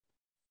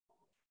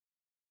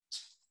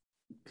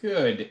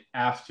Good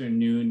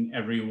afternoon,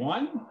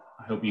 everyone.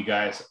 I hope you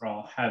guys are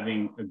all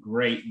having a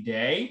great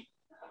day.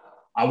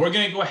 We're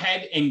going to go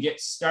ahead and get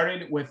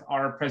started with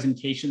our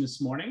presentation this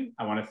morning.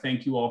 I want to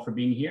thank you all for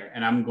being here,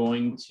 and I'm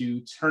going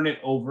to turn it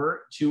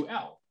over to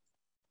Elle.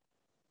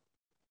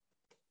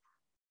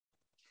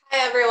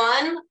 Hi,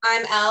 everyone.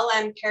 I'm Elle.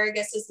 I'm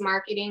Paragus'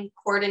 marketing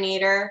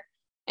coordinator.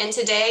 And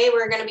today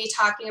we're going to be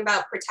talking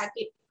about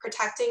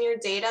protecting your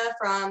data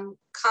from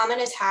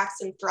common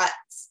attacks and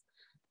threats.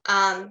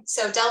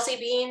 So Delcy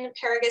Bean,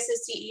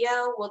 Paragus'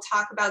 CEO, will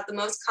talk about the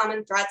most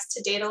common threats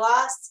to data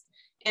loss.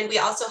 And we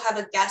also have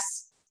a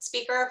guest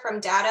speaker from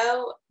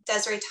Datto,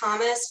 Desiree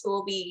Thomas, who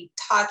will be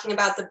talking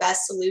about the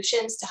best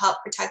solutions to help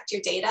protect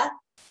your data.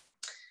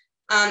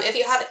 If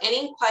you have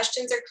any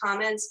questions or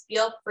comments,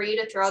 feel free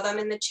to throw them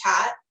in the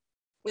chat.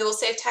 We will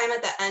save time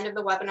at the end of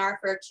the webinar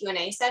for a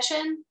Q&A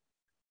session.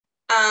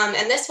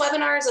 And this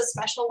webinar is a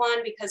special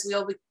one because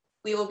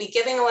we will be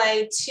giving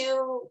away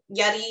 2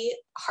 Yeti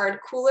hard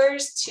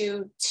coolers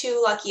to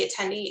 2 lucky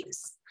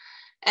attendees.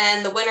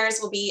 And the winners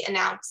will be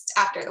announced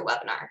after the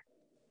webinar.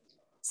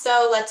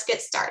 So let's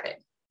get started.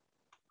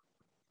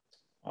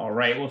 All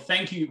right, well,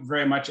 thank you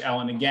very much,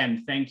 Ellen.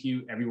 Again, thank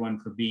you everyone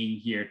for being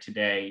here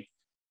today.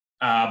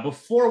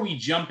 Before we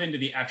jump into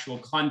the actual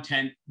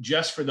content,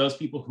 just for those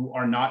people who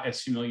are not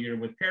as familiar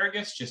with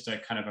Paragus, just a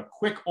kind of a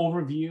quick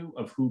overview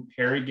of who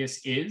Paragus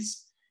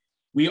is.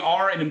 We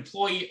are an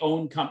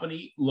employee-owned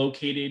company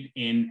located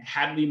in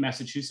Hadley,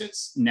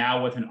 Massachusetts,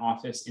 now with an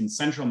office in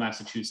central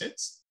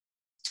Massachusetts.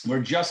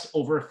 We're just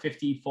over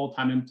 50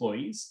 full-time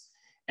employees,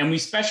 and we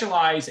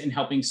specialize in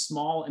helping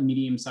small and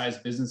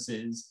medium-sized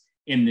businesses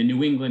in the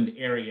New England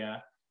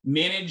area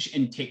manage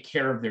and take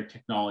care of their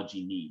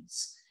technology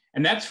needs.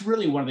 And that's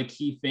really one of the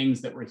key things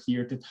that we're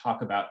here to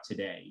talk about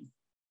today.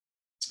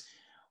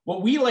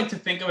 What we like to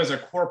think of as our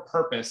core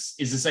purpose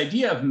is this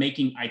idea of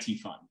making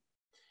IT fun.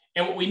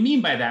 And what we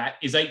mean by that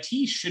is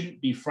IT shouldn't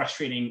be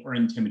frustrating or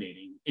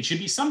intimidating. It should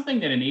be something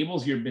that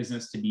enables your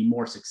business to be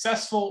more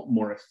successful,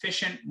 more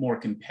efficient, more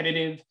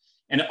competitive,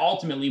 and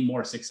ultimately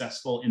more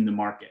successful in the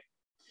market.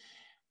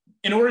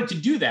 In order to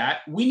do that,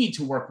 we need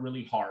to work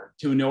really hard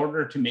in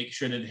order to make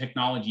sure that the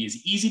technology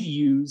is easy to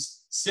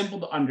use, simple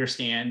to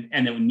understand,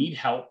 and that when we need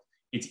help,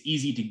 it's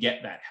easy to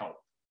get that help.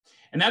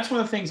 And that's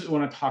one of the things that we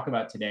want to talk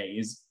about today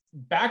is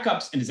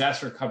backups and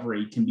disaster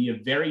recovery can be a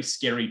very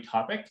scary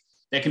topic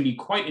that can be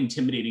quite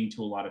intimidating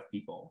to a lot of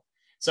people.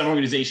 Some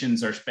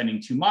organizations are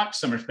spending too much,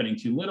 some are spending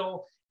too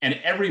little, and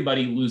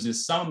everybody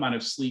loses some amount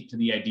of sleep to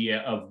the idea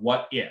of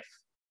what if.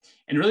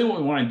 And really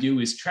what we want to do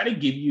is try to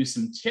give you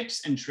some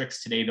tips and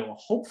tricks today that will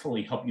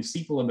hopefully help you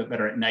sleep a little bit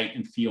better at night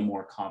and feel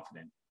more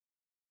confident.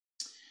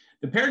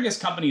 The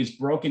Paragus company is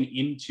broken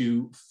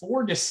into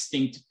 4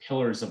 distinct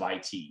pillars of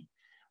IT.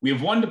 We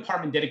have 1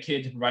 department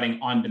dedicated to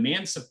providing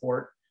on-demand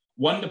support,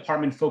 1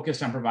 department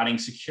focused on providing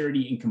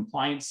security and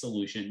compliance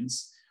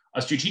solutions,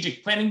 a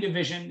strategic planning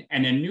division,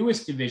 and a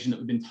newest division that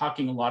we've been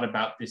talking a lot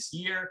about this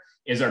year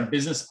is our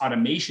business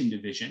automation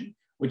division,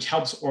 which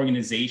helps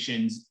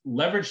organizations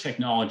leverage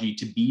technology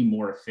to be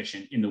more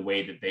efficient in the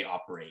way that they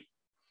operate.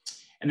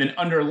 And then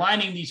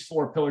underlining these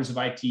 4 pillars of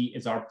IT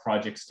is our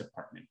projects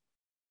department.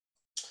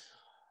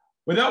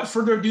 Without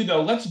further ado,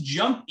 though, let's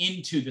jump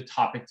into the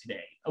topic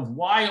today of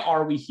why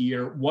are we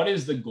here? What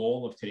is the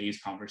goal of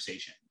today's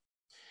conversation?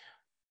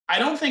 I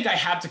don't think I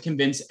have to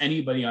convince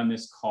anybody on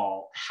this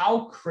call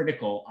how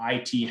critical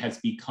IT has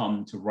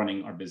become to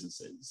running our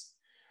businesses.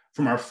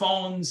 From our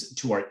phones,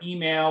 to our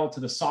email,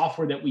 to the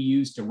software that we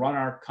use to run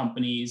our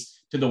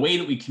companies, to the way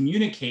that we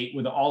communicate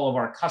with all of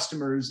our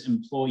customers,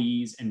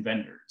 employees, and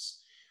vendors.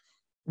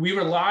 We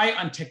rely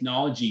on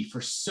technology for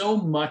so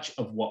much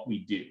of what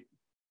we do.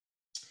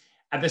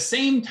 At the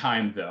same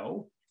time,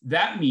 though,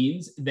 that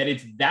means that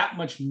it's that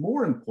much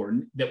more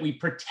important that we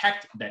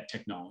protect that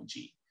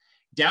technology.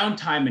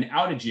 Downtime and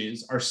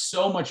outages are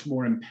so much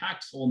more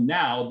impactful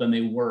now than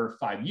they were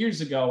 5 years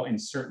ago and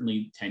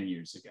certainly 10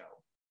 years ago.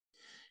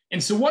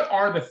 And so what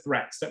are the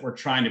threats that we're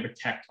trying to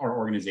protect our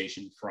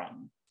organization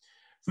from?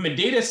 From a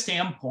data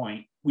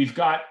standpoint, we've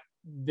got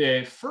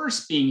the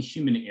first being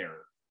human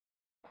error.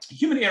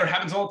 Human error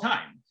happens all the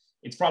time.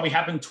 It's probably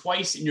happened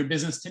twice in your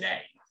business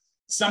today.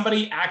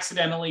 Somebody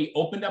accidentally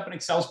opened up an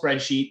Excel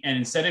spreadsheet and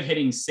instead of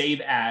hitting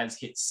save as,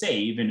 hit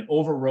save and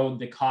overrode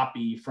the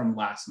copy from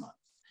last month.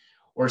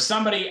 Or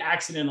somebody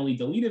accidentally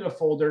deleted a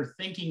folder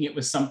thinking it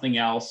was something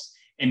else,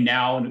 and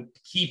now a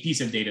key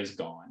piece of data is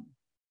gone.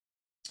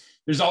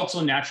 There's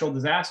also natural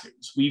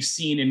disasters. We've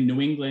seen in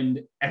New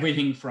England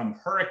everything from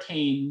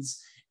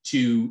hurricanes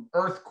to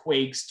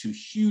earthquakes to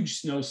huge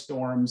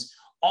snowstorms,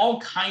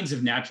 all kinds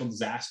of natural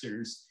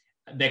disasters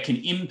that can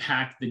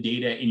impact the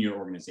data in your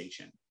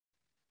organization.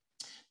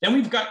 Then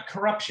we've got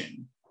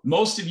corruption.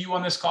 Most of you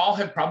on this call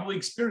have probably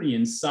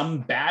experienced some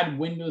bad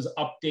Windows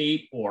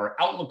update or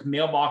Outlook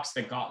mailbox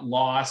that got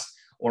lost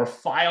or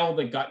file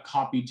that got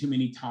copied too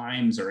many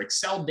times or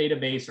Excel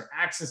database or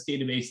Access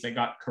database that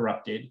got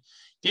corrupted.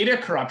 Data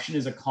corruption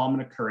is a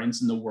common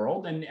occurrence in the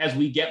world. And as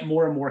we get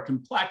more and more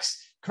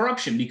complex,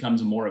 corruption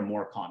becomes more and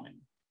more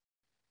common.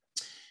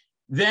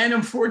 Then,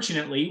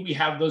 unfortunately, we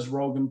have those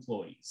rogue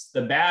employees,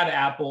 the bad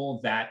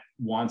apple that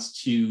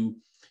wants to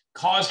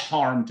cause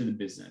harm to the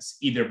business,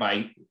 either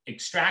by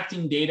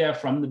extracting data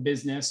from the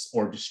business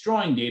or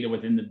destroying data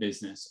within the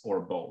business, or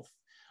both.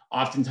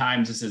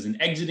 Oftentimes, this is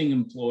an exiting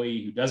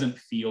employee who doesn't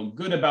feel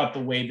good about the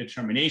way the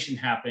termination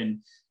happened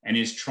and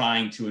is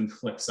trying to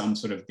inflict some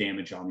sort of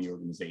damage on the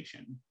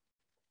organization.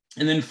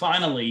 And then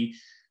finally,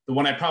 the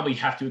one I probably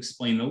have to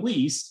explain the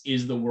least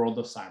is the world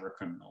of cyber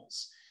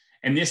criminals.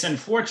 And this,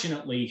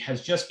 unfortunately,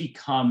 has just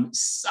become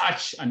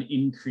such an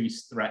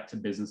increased threat to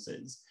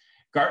businesses.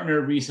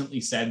 Gartner recently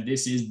said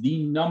this is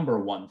the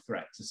 #1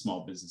 threat to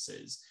small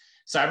businesses.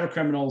 Cyber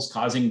criminals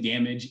causing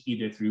damage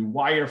either through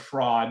wire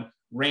fraud,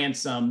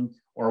 ransom,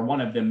 or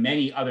one of the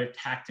many other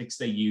tactics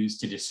they use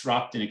to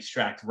disrupt and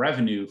extract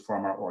revenue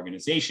from our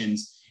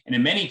organizations, and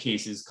in many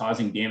cases,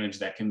 causing damage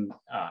that can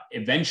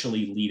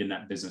eventually lead in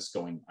that business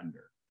going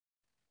under.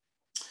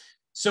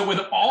 So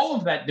with all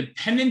of that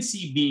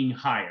dependency being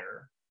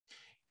higher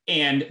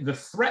and the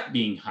threat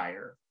being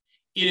higher,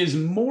 it is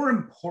more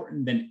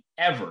important than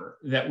ever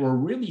that we're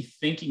really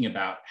thinking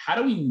about how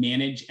do we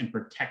manage and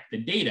protect the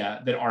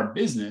data that our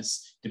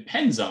business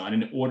depends on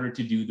in order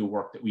to do the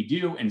work that we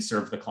do and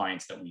serve the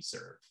clients that we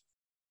serve.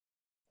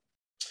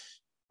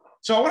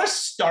 So I want to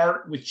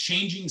start with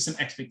changing some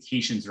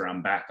expectations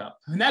around backup.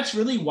 And that's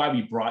really why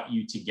we brought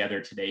you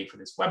together today for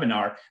this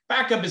webinar.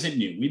 Backup isn't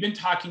new. We've been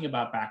talking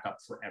about backup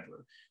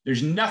forever.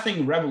 There's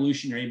nothing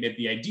revolutionary about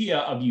the idea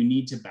of you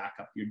need to back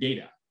up your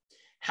data.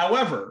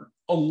 However,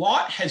 a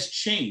lot has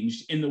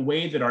changed in the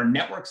way that our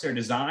networks are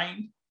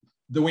designed,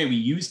 the way we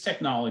use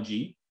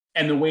technology,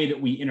 and the way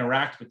that we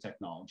interact with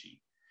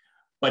technology.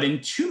 But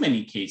in too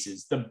many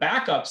cases, the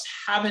backups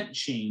haven't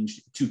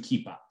changed to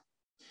keep up.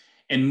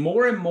 And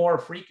more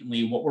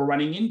frequently, what we're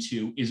running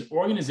into is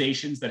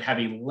organizations that have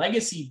a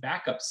legacy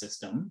backup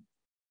system,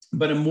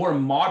 but a more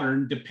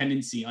modern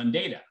dependency on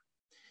data.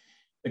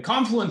 The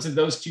confluence of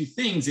those two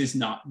things is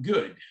not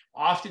good.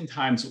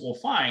 Oftentimes what we'll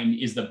find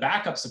is the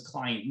backups a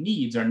client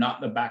needs are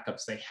not the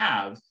backups they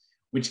have,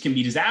 which can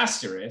be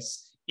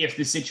disastrous if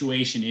the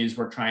situation is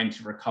we're trying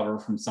to recover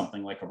from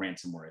something like a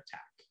ransomware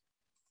attack.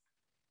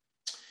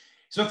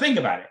 So think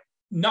about it.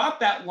 Not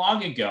that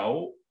long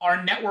ago,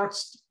 our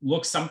networks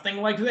looked something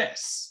like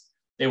this.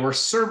 There were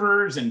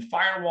servers and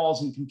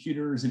firewalls and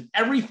computers, and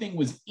everything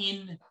was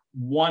in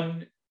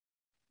one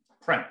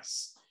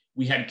premise.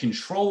 We had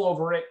control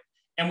over it,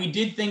 and we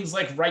did things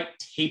like write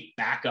tape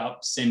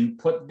backups and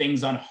put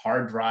things on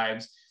hard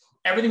drives.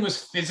 Everything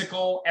was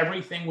physical.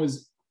 Everything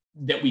was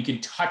that we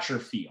could touch or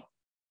feel.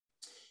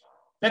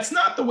 That's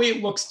not the way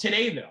it looks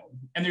today, though.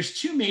 And there's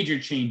two major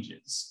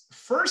changes.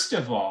 First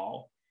of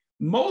all,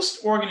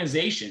 most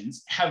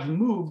organizations have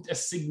moved a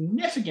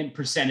significant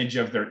percentage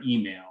of their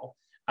email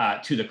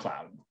to the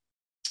cloud.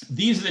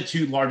 These are the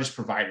two largest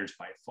providers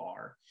by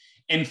far.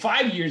 And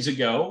 5 years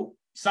ago,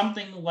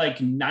 something like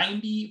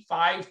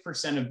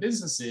 95% of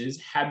businesses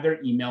had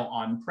their email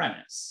on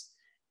premise.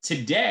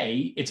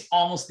 Today, it's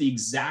almost the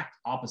exact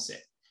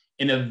opposite.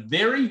 In a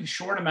very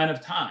short amount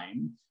of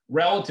time,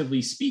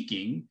 relatively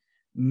speaking,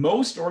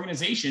 most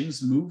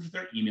organizations moved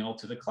their email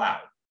to the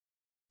cloud.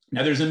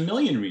 Now, there's a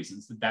million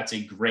reasons that that's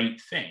a great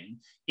thing.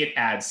 It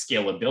adds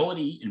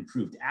scalability,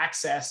 improved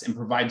access, and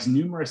provides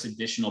numerous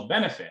additional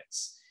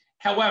benefits.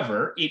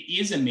 However, it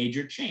is a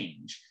major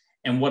change.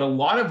 And what a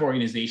lot of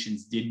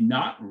organizations did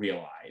not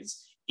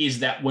realize is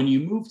that when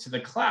you move to the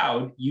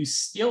cloud, you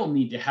still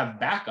need to have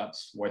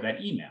backups for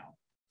that email.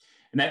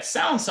 And that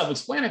sounds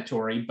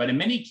self-explanatory, but in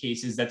many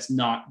cases, that's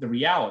not the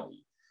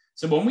reality.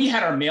 So when we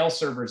had our mail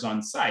servers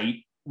on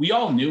site, we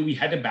all knew we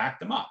had to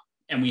back them up.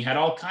 And we had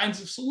all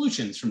kinds of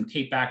solutions from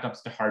tape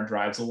backups to hard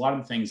drives, a lot of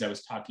the things I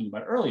was talking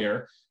about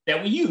earlier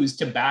that we used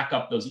to back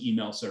up those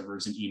email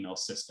servers and email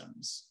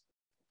systems.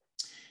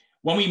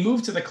 When we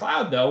moved to the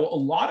cloud, though, a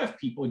lot of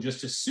people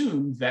just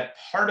assumed that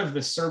part of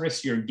the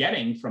service you're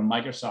getting from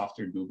Microsoft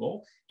or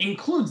Google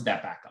includes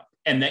that backup,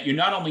 and that you're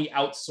not only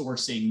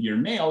outsourcing your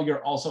mail,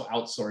 you're also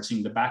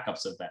outsourcing the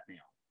backups of that mail.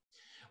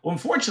 Well,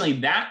 unfortunately,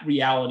 that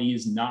reality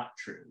is not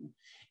true.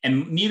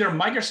 And neither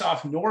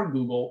Microsoft nor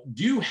Google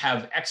do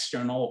have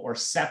external or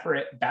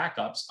separate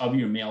backups of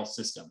your mail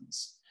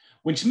systems,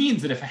 which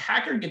means that if a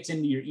hacker gets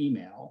into your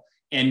email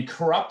and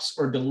corrupts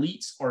or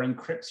deletes or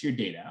encrypts your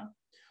data,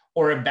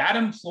 or a bad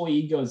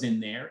employee goes in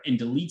there and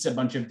deletes a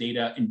bunch of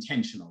data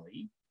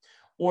intentionally,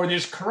 or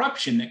there's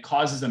corruption that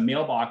causes a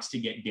mailbox to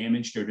get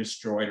damaged or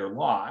destroyed or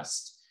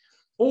lost,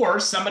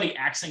 or somebody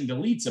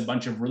accidentally deletes a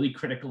bunch of really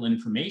critical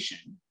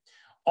information,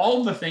 all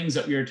of the things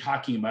that we were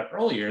talking about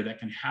earlier that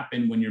can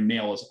happen when your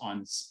mail is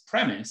on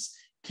premise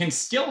can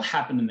still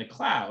happen in the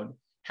cloud.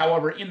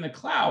 However, in the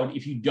cloud,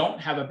 if you don't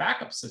have a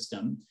backup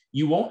system,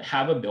 you won't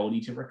have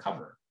ability to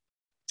recover.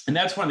 And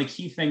that's one of the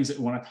key things that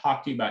we want to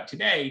talk to you about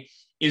today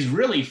is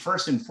really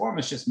first and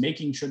foremost, just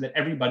making sure that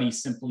everybody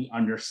simply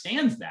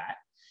understands that.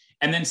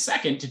 And then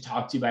second, to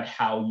talk to you about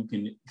how you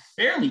can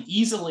fairly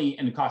easily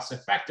and cost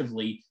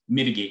effectively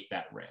mitigate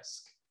that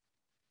risk.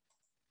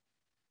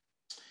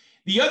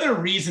 The other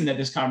reason that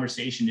this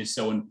conversation is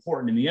so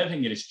important, and the other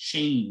thing that has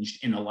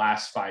changed in the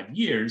last 5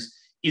 years,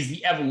 is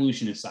the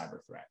evolution of cyber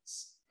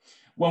threats.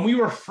 When we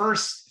were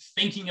first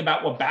thinking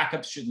about what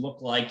backups should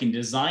look like and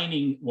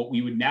designing what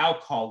we would now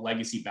call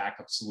legacy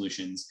backup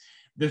solutions,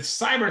 the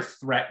cyber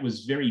threat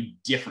was very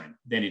different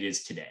than it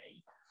is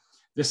today.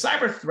 The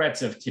cyber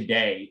threats of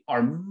today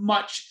are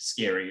much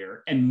scarier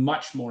and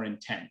much more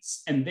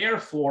intense, and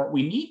therefore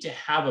we need to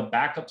have a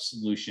backup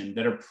solution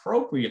that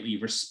appropriately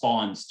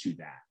responds to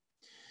that.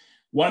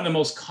 One of the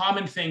most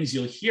common things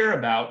you'll hear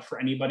about for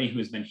anybody who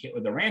has been hit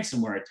with a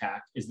ransomware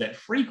attack is that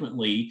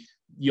frequently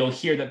you'll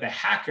hear that the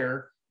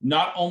hacker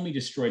not only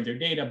destroyed their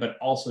data, but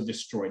also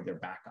destroyed their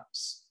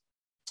backups.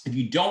 If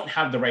you don't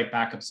have the right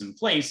backups in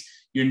place,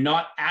 you're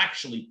not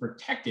actually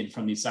protected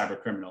from these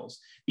cyber criminals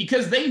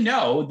because they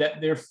know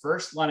that their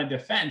first line of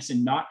defense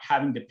in not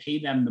having to pay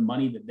them the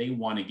money that they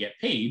want to get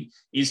paid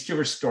is to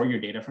restore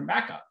your data from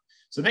backup.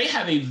 So they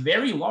have a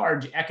very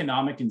large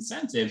economic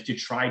incentive to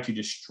try to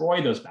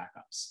destroy those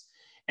backups.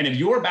 And if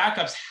your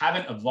backups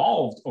haven't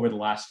evolved over the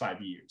last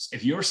 5 years,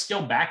 if you're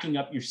still backing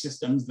up your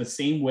systems the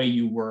same way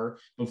you were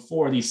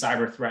before these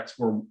cyber threats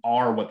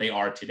are what they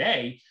are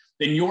today,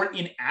 then you're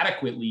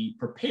inadequately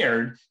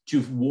prepared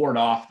to ward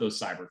off those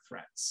cyber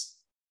threats.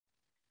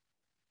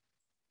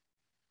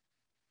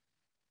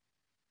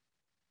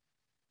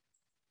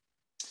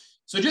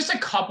 So just a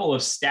couple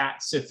of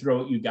stats to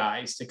throw at you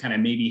guys to kind of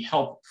maybe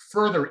help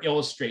further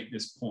illustrate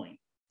this point.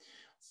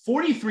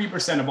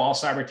 43% of all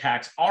cyber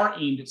attacks are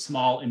aimed at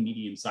small and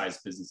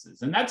medium-sized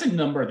businesses, and that's a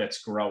number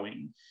that's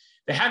growing.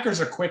 The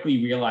hackers are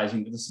quickly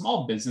realizing that the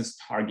small business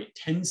target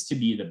tends to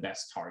be the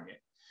best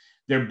target.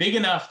 They're big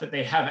enough that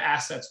they have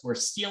assets worth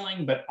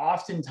stealing, but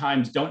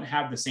oftentimes don't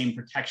have the same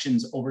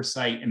protections,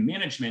 oversight, and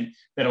management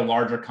that a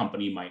larger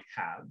company might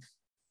have.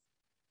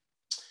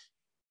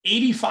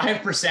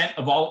 85%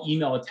 of all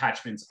email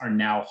attachments are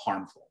now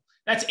harmful.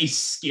 That's a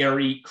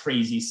scary,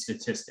 crazy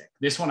statistic.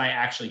 This one I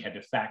actually had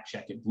to fact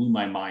check. It blew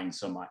my mind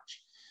so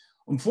much.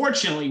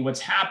 Unfortunately, what's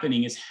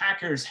happening is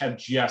hackers have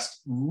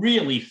just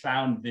really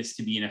found this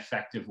to be an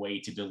effective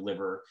way to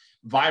deliver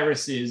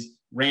viruses,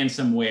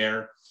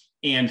 ransomware,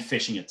 and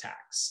phishing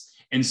attacks.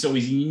 And so an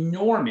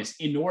enormous,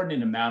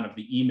 inordinate amount of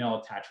the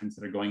email attachments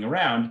that are going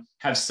around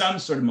have some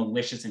sort of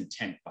malicious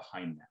intent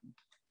behind them.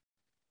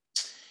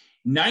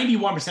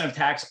 91% of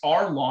attacks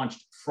are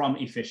launched from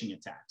a phishing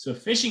attack. So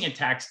phishing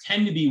attacks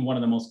tend to be one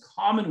of the most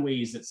common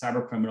ways that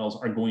cyber criminals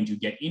are going to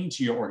get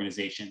into your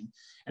organization.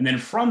 And then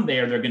from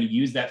there, they're going to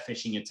use that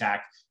phishing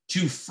attack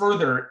to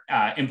further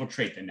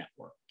infiltrate the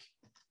network.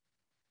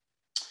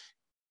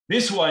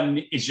 This one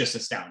is just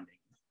astounding.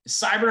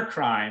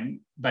 Cybercrime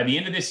by the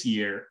end of this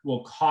year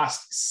will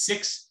cost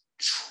 $6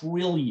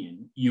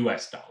 trillion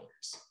US.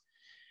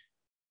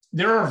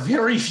 There are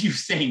very few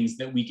things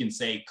that we can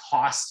say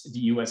cost the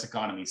US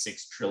economy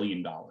 $6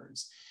 trillion.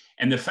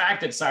 And the fact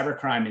that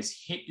cybercrime has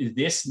hit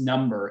this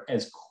number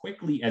as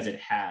quickly as it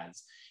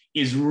has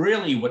is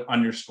really what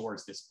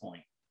underscores this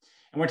point.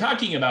 And we're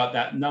talking about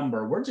that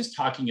number. We're just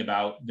talking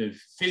about the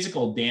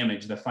physical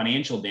damage, the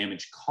financial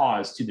damage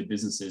caused to the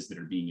businesses that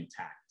are being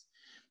attacked.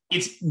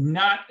 It's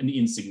not an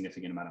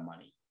insignificant amount of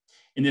money.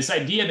 And this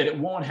idea that it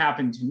won't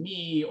happen to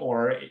me,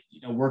 or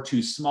we're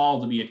too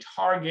small to be a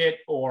target,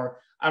 or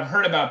I've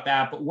heard about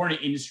that, but we're in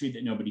an industry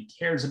that nobody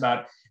cares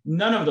about,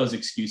 none of those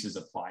excuses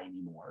apply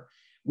anymore.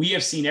 We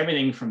have seen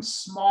everything from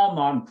small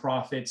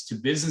nonprofits to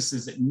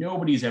businesses that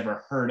nobody's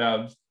ever heard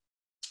of,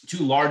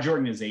 to large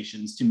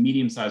organizations, to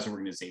medium-sized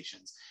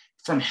organizations,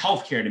 from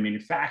healthcare to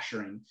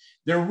manufacturing.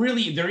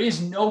 There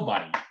is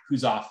nobody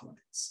who's off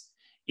limits.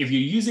 If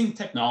you're using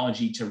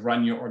technology to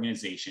run your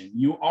organization,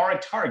 you are a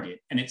target,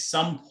 and at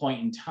some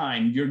point in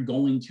time, you're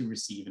going to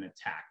receive an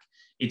attack.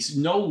 It's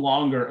no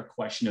longer a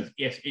question of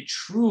if, it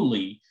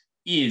truly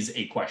is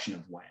a question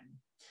of when.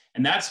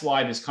 And that's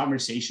why this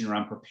conversation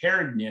around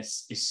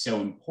preparedness is so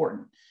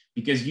important,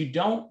 because you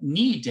don't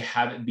need to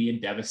have it be a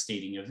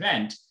devastating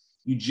event.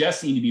 You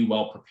just need to be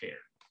well prepared.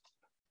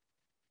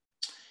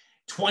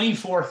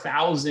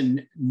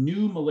 24,000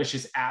 new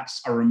malicious apps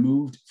are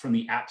removed from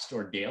the App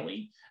Store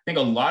daily. I think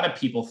a lot of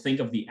people think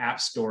of the app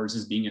stores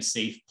as being a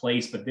safe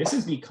place, but this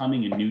is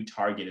becoming a new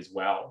target as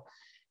well.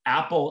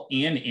 Apple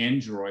and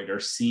Android are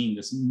seeing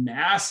this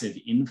massive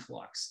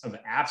influx of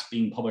apps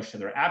being published to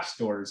their app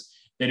stores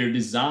that are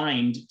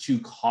designed to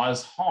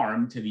cause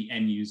harm to the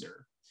end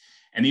user.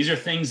 And these are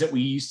things that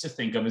we used to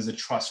think of as a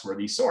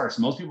trustworthy source.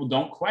 Most people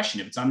don't question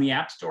if it's on the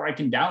App Store, I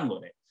can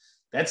download it.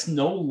 That's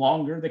no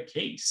longer the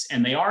case.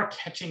 And they are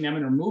catching them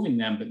and removing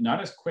them, but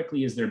not as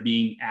quickly as they're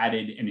being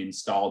added and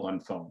installed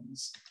on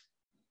phones.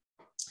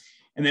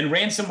 And then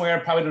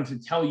ransomware, probably don't have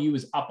to tell you,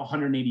 is up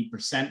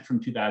 180% from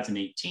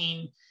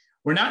 2018.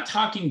 We're not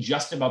talking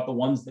just about the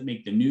ones that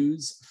make the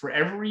news. For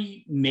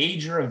every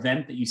major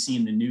event that you see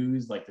in the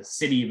news, like the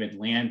city of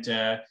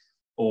Atlanta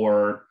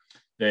or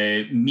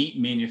the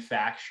meat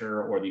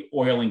manufacturer or the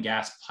oil and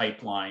gas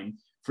pipeline,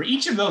 for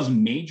each of those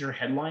major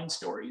headline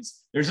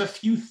stories, there's a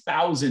few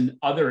thousand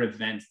other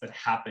events that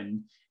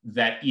happen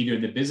that either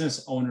the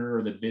business owner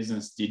or the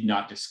business did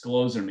not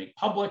disclose or make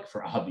public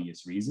for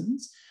obvious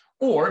reasons,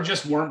 or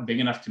just weren't big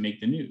enough to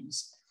make the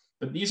news.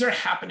 But these are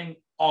happening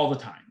all the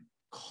time,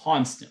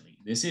 constantly.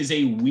 This is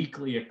a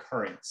weekly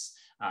occurrence.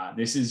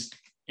 This is,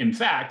 in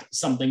fact,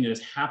 something that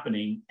is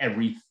happening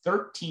every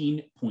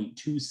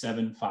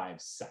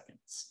 13.275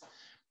 seconds.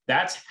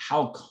 That's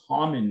how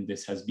common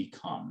this has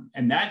become.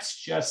 And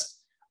that's just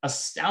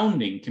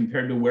astounding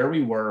compared to where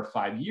we were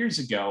 5 years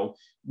ago,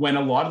 when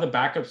a lot of the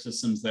backup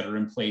systems that are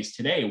in place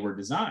today were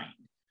designed.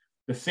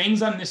 The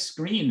things on this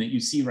screen that you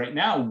see right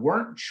now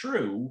weren't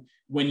true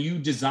when you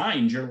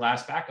designed your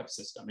last backup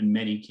system in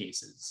many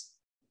cases.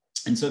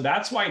 And so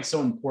that's why it's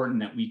so important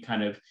that we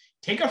kind of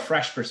take a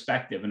fresh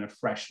perspective and a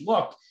fresh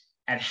look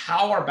at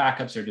how our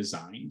backups are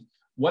designed,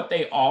 what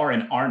they are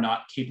and are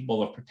not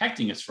capable of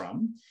protecting us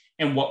from,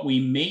 and what we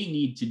may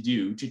need to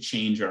do to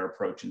change our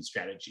approach and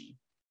strategy.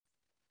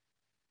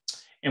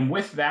 And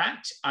with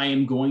that, I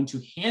am going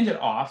to hand it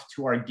off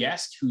to our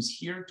guest who's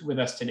here with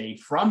us today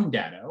from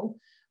Datto.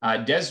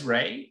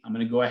 Desiree, I'm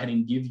going to go ahead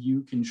and give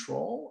you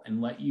control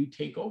and let you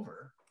take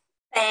over.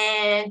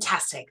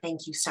 Fantastic.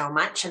 Thank you so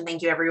much. And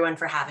thank you everyone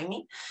for having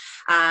me.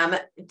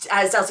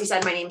 As Elsie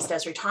said, my name is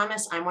Desiree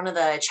Thomas. I'm one of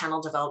the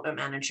channel development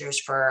managers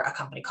for a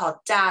company called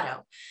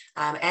Datto.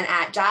 And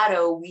at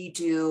Datto, we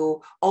do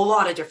a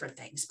lot of different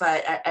things,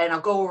 and I'll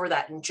go over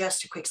that in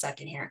just a quick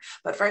second here.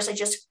 But first, I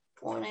just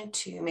wanted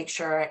to make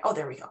sure,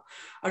 there we go.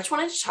 I just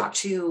wanted to talk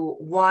to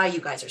why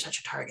you guys are such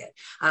a target.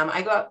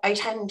 I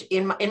tend,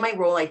 in my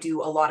role, I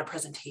do a lot of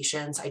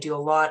presentations. I do a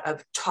lot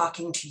of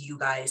talking to you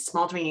guys,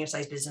 small to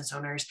medium-sized business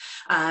owners.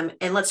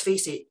 And let's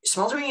face it,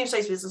 small to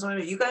medium-sized business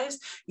owners, you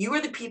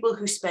are the people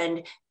who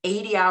spend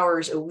 80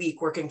 hours a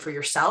week working for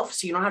yourself.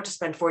 So you don't have to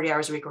spend 40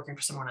 hours a week working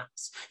for someone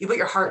else. You put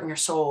your heart and your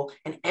soul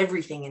and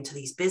everything into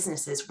these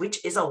businesses,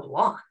 which is a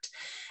lot.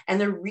 And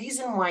the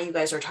reason why you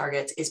guys are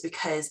targets is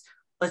because,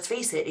 let's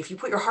face it, if you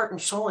put your heart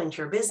and soul into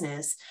your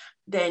business,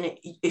 then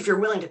if you're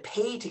willing to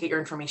pay to get your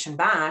information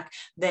back,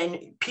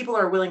 then people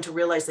are willing to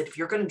realize that if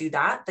you're going to do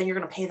that, then you're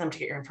going to pay them to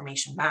get your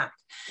information back.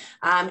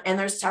 And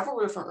there's several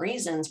different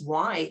reasons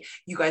why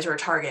you guys are a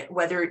target,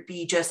 whether it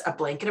be just a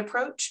blanket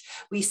approach.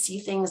 We see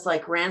things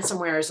like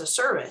ransomware as a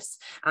service.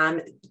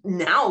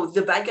 Now,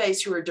 the bad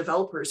guys who are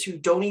developers who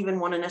don't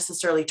even want to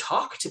necessarily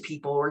talk to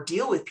people or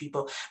deal with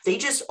people,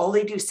 all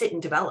they do is sit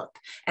and develop.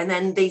 And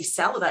then they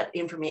sell that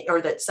information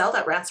or sell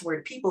that ransomware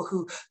to people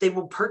who they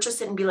will purchase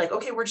it and be like,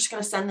 okay, we're just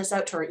going to send this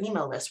out to our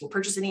email list. We'll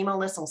purchase an email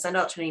list and we'll send it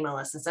out to an email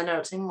list and send it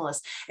out to an email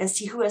list and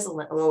see who has the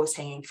lowest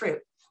hanging fruit.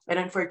 And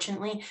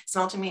unfortunately,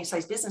 small to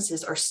medium-sized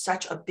businesses are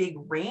such a big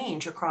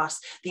range across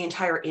the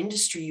entire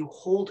industry. You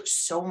hold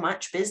so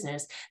much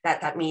business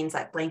that means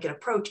that blanket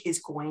approach is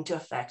going to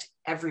affect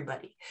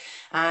everybody.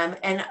 And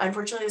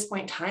unfortunately, at this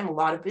point in time, a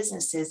lot of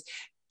businesses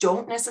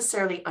don't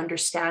necessarily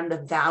understand the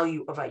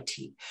value of IT.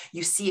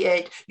 You see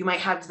it,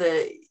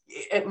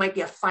 it might be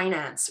a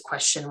finance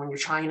question when you're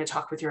trying to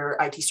talk with your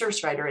IT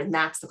service provider, and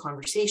that's the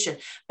conversation,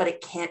 but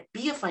it can't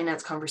be a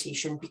finance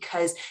conversation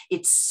because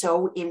it's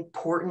so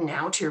important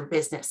now to your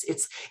business.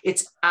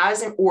 It's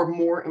as or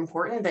more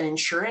important than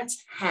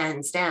insurance,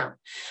 hands down.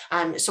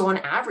 So on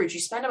average, you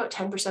spend about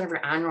 10% of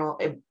your annual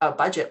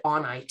budget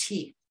on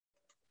IT.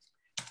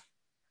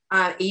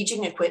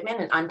 Aging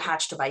equipment and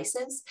unpatched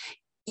devices.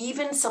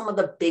 Even some of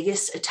the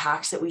biggest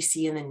attacks that we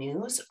see in the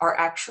news are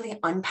actually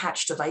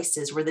unpatched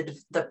devices where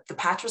the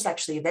patch was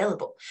actually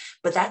available.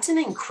 But that's an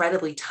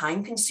incredibly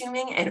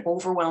time-consuming and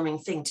overwhelming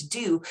thing to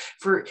do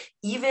for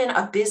even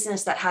a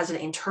business that has an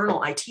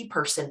internal IT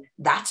person.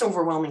 That's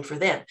overwhelming for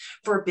them.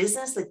 For a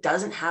business that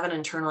doesn't have an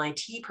internal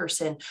IT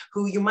person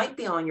who you might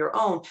be on your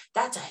own,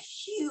 that's a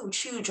huge,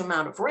 huge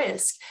amount of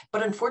risk.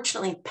 But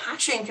unfortunately,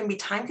 patching can be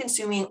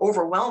time-consuming,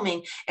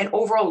 overwhelming, and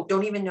overall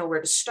don't even know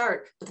where to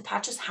start. But the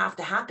patches have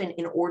to happen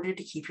in order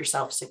to keep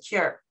yourself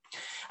secure.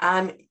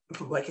 Like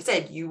I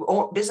said,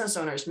 business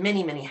owners,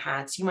 many, many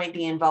hats. You might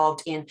be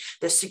involved in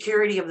the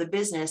security of the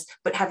business,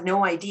 but have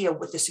no idea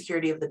what the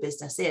security of the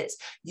business is.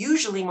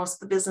 Usually, most of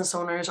the business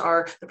owners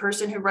are the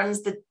person who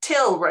runs the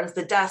till, runs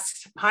the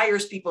desk,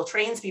 hires people,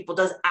 trains people,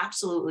 does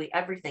absolutely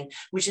everything,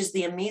 which is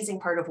the amazing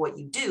part of what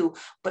you do.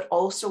 But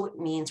also it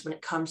means when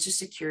it comes to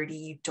security,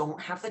 you don't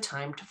have the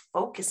time to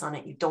focus on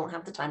it. You don't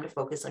have the time to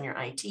focus on your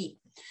IT.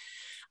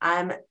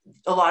 A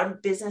lot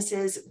of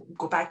businesses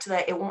go back to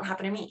that. It won't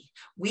happen to me.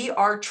 We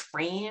are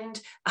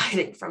trained, I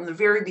think from the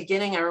very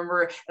beginning. I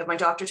remember if my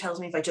doctor tells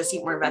me if I just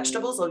eat more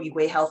vegetables, I'll be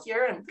way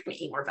healthier, and I'm going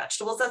to eat more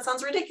vegetables. That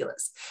sounds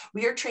ridiculous.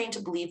 We are trained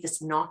to believe this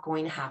is not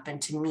going to happen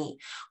to me.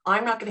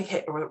 I'm not going to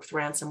hit with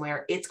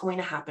ransomware. It's going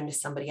to happen to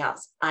somebody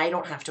else. I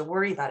don't have to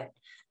worry about it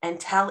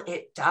until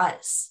it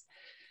does.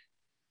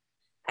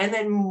 And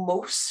then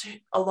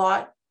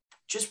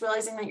just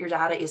realizing that your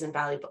data isn't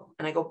valuable.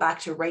 And I go back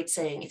to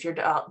saying, if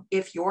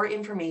your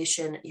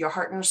information, your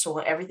heart and your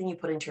soul, everything you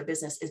put into your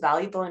business is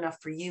valuable enough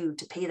for you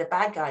to pay the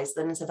bad guys,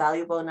 then it's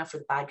valuable enough for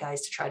the bad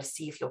guys to try to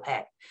see if you'll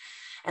pay.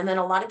 And then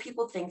a lot of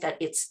people think that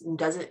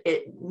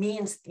it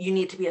means you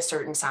need to be a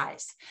certain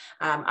size.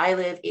 I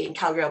live in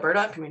Calgary, Alberta.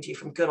 I'm coming to you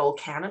from good old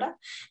Canada.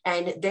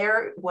 And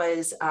there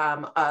was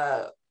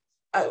a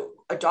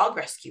dog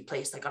rescue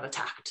place that got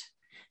attacked.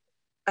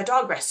 A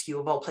dog rescue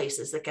of all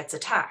places that gets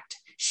attacked.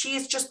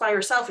 She's just by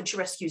herself and she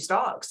rescues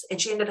dogs.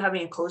 And she ended up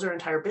having to close her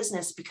entire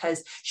business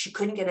because she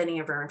couldn't get any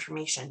of her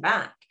information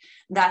back.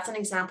 That's an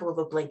example of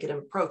a blanket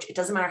approach. It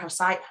doesn't matter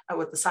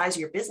what the size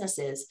of your business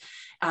is,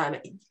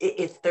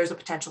 if there's a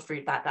potential for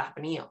that to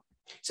happen to you.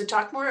 So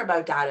talk more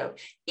about Datto.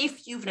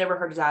 If you've never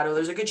heard of Datto,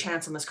 there's a good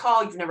chance on this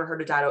call you've never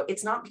heard of Datto.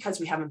 It's not because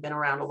we haven't been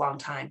around a long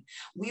time.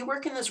 We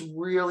work in this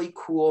really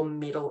cool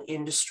middle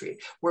industry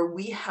where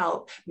we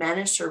help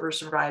managed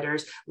service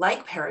providers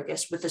like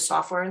Paragus with the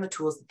software and the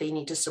tools that they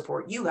need to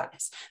support you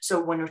guys.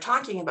 So when we're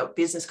talking about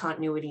business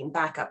continuity and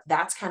backup,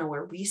 that's kind of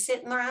where we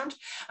sit in the round.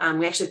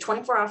 We actually have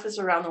 24 offices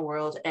around the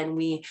world, and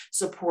we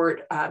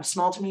support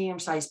small to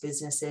medium-sized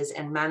businesses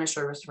and managed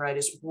service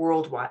providers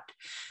worldwide.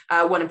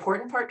 One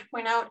important part to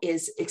point out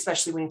is,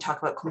 especially when you talk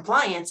about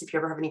compliance, if you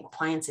ever have any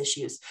compliance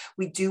issues,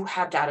 we do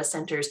have data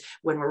centers.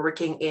 When we're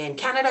working in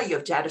Canada, you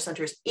have data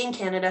centers in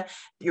Canada.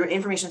 Your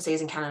information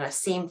stays in Canada.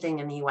 Same thing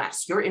in the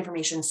US. Your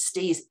information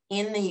stays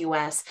in the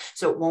US,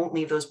 so it won't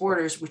leave those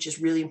borders, which is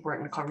really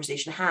important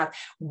conversation to have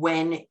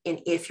when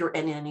and if you're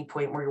at any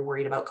point where you're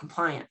worried about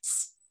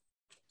compliance.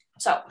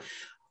 So,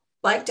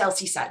 like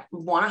Delcy said, we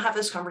want to have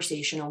this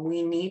conversation, and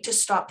we need to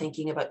stop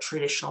thinking about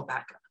traditional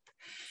backup.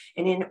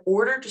 And in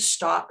order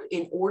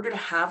to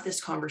have this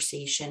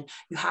conversation,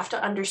 you have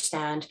to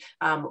understand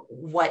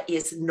what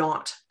is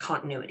not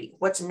continuity,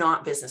 what's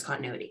not business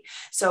continuity.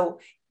 So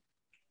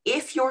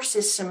if your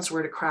systems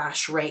were to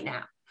crash right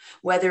now,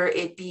 whether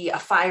it be a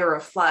fire, a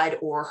flood,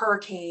 or a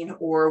hurricane,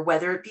 or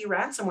whether it be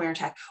ransomware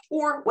attack,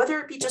 or whether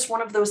it be just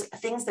one of those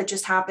things that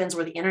just happens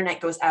where the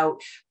internet goes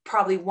out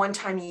probably one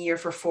time a year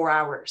for 4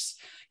 hours.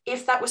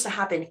 If that was to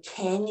happen,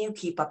 can you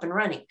keep up and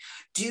running?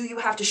 Do you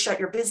have to shut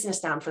your business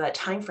down for that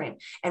time frame?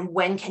 And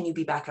when can you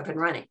be back up and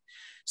running?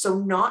 So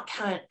not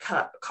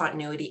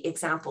continuity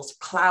examples,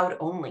 cloud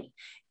only.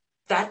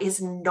 That is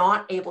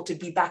not able to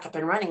be back up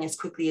and running as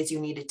quickly as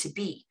you need it to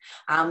be.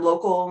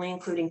 Local only,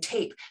 including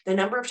tape. The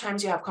number of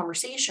times you have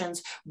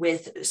conversations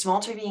with small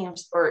to medium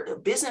or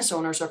business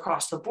owners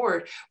across the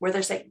board where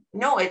they're saying,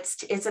 no,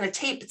 it's in a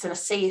tape, it's in a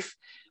safe.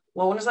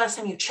 Well, when was the last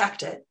time you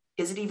checked it?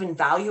 Is it even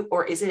value,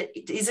 or is it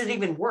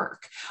even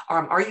work?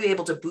 Are you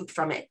able to boot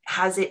from it?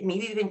 Has it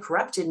maybe been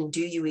corrupted, and do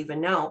you even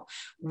know?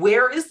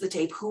 Where is the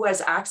tape? Who has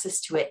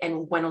access to it?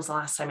 And when was the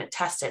last time it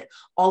tested?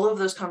 All of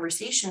those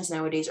conversations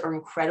nowadays are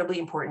incredibly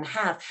important to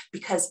have,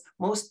 because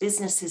most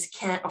businesses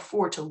can't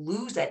afford to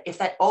lose it.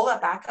 If all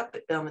that backup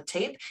on the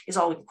tape is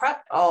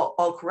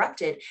all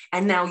corrupted,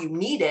 and now you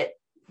need it,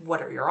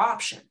 what are your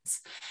options?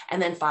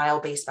 And then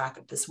file-based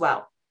backup as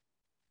well.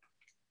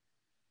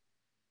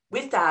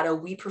 With Datto,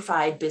 we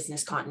provide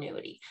business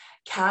continuity,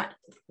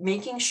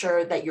 making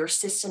sure that your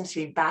systems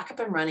be back up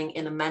and running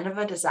in the event of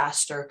a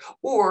disaster,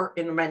 or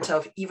in the event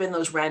of even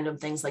those random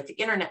things like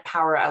the internet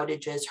power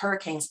outages,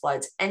 hurricanes,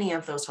 floods, any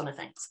of those kind of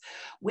things.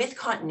 With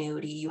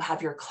continuity, you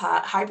have your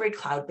hybrid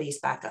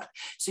cloud-based backup.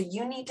 So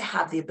you need to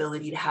have the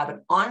ability to have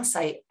an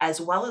on-site as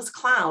well as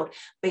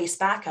cloud-based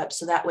backup.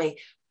 So that way,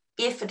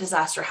 if a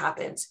disaster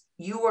happens,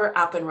 you are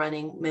up and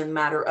running in a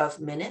matter of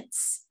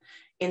minutes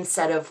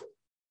instead of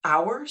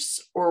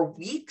hours or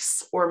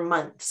weeks or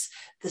months.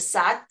 The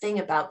sad thing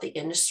about the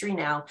industry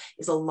now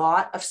is a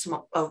lot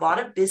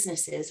of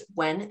businesses,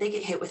 when they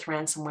get hit with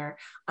ransomware,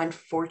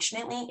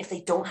 unfortunately, if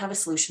they don't have a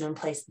solution in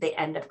place, they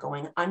end up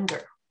going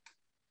under.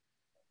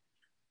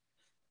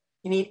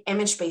 You need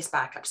image-based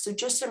backup. So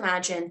just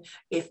imagine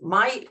if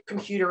my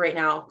computer right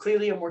now,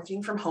 clearly I'm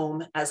working from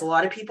home, as a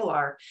lot of people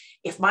are,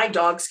 if my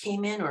dogs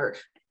came in or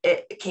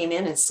it came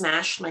in and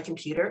smashed my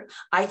computer,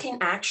 I can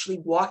actually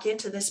walk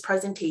into this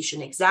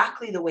presentation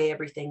exactly the way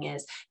everything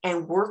is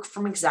and work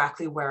from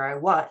exactly where I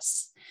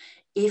was.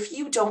 If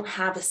you don't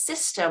have a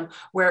system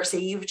where, say,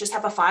 you just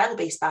have a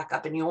file-based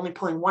backup and you're only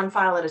pulling one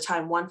file at a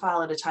time, one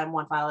file at a time,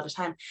 one file at a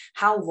time,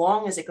 how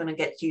long is it going to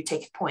get you to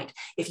take a point?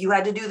 If you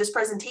had to do this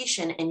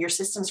presentation and your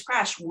systems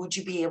crash, would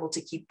you be able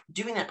to keep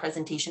doing that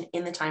presentation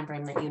in the time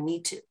frame that you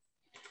need to?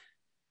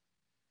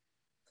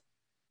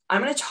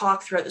 I'm going to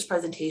talk throughout this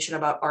presentation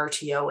about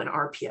RTO and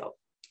RPO.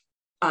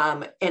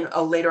 And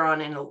later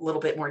on in a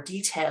little bit more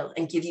detail,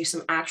 and give you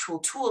some actual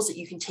tools that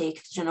you can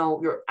take to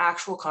know your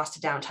actual cost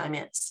of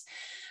downtime is.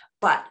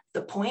 But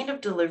the point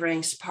of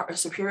delivering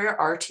superior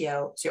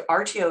RTO, so your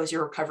RTO is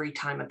your recovery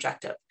time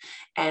objective,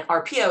 and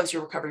RPO is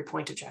your recovery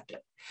point objective.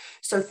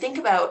 So think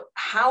about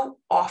how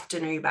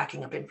often are you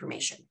backing up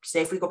information?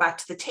 Say if we go back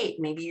to the tape,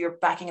 maybe you're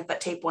backing up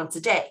that tape once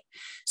a day.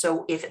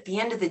 So if at the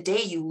end of the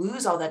day you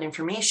lose all that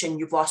information,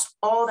 you've lost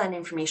all that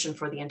information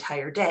for the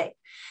entire day.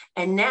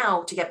 And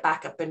now to get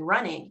back up and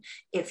running,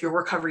 if your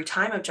recovery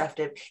time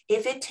objective,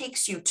 if it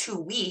takes you 2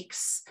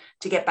 weeks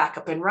to get back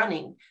up and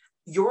running,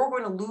 you're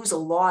going to lose a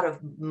lot of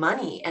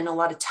money and a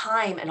lot of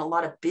time and a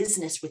lot of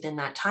business within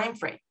that time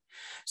frame.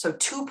 So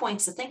 2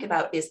 points to think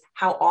about is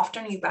how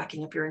often are you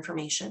backing up your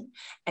information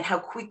and how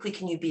quickly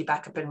can you be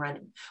back up and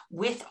running?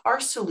 With our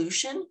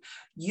solution,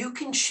 you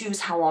can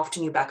choose how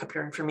often you back up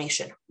your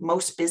information.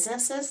 Most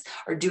businesses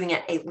are doing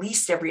it at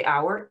least every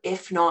hour,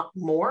 if not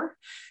more.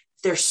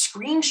 They're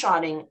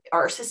screenshotting.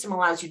 Our system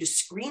allows you to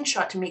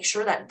screenshot to make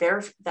sure that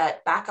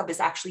that backup is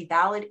actually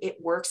valid, it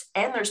works,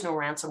 and there's no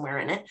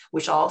ransomware in it,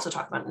 which I'll also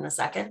talk about in a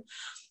second.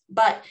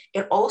 But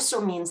it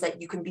also means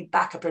that you can be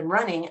back up and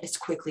running as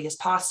quickly as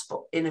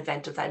possible in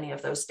event of any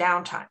of those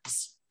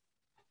downtimes.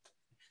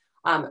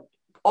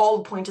 All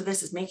the point of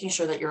this is making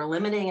sure that you're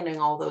eliminating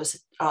all those,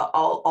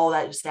 all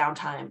those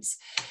downtimes.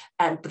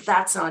 But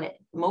that's not it.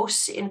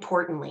 Most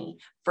importantly,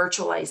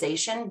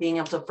 virtualization, being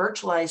able to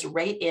virtualize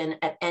right in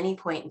at any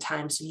point in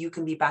time so you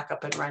can be back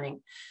up and running.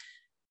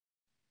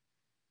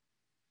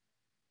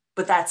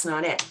 But that's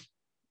not it.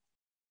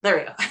 There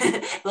we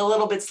go. A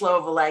little bit slow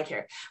of a lag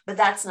here, but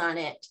that's not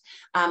it.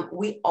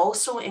 We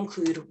also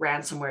include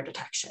ransomware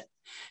detection.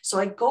 So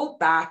I go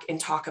back and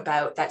talk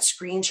about that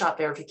screenshot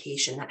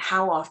verification, that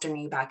how often are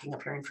you backing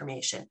up your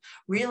information?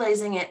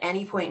 Realizing at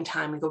any point in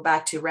time, we go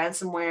back to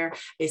ransomware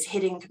is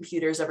hitting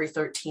computers every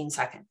 13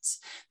 seconds.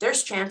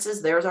 There's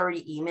chances there's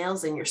already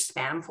emails in your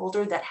spam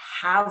folder that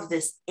have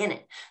this in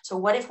it. So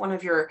what if one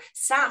of your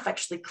staff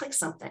actually clicks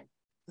something?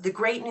 The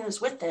great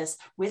news with this,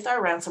 with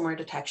our ransomware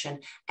detection,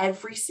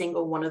 every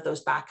single one of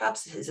those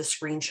backups is a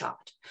screenshot.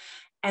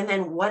 And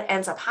then what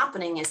ends up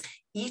happening is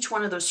each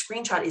one of those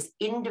screenshots is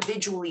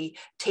individually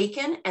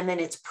taken, and then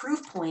it's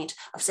proof point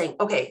of saying,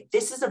 okay,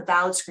 this is a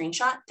valid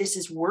screenshot. This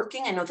is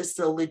working. I know this is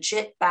a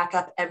legit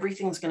backup.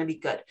 Everything's going to be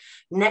good.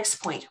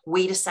 Next point,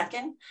 wait a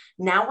second.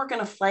 Now we're going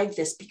to flag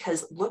this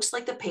because it looks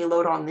like the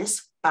payload on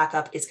this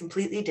backup is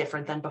completely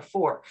different than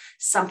before.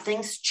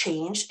 Something's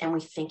changed and we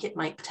think it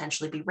might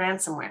potentially be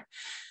ransomware.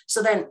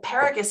 So then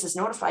Paragus is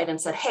notified and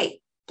said,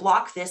 hey,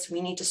 block this. We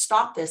need to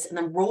stop this, and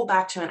then roll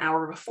back to an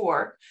hour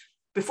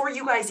before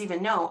you guys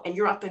even know, and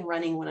you're up and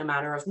running in a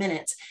matter of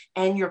minutes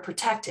and you're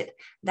protected.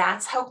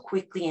 That's how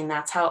quickly, and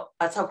that's how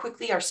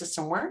quickly our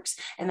system works.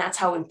 And that's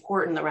how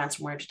important the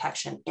ransomware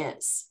detection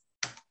is.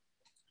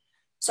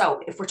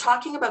 So if we're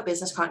talking about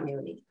business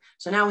continuity,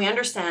 so now we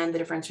understand the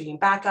difference between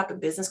backup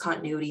and business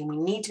continuity, and we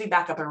need to be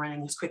back up and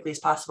running as quickly as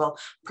possible.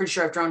 Pretty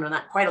sure I've drawn on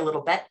that quite a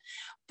little bit,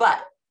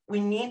 but we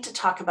need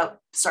to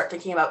start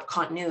thinking about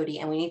continuity,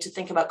 and we need to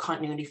think about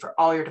continuity for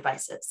all your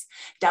devices.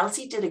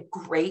 Dalsy did a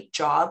great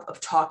job of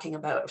starting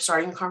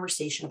a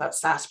conversation about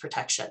SaaS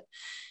protection.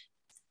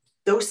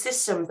 Those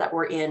systems that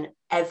we're in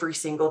every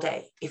single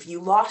day, if you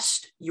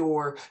lost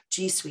your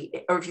G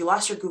Suite, or if you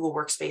lost your Google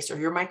Workspace or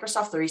your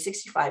Microsoft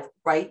 365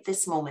 right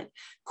this moment,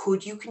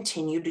 could you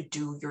continue to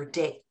do your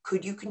day?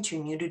 Could you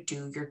continue to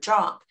do your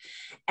job?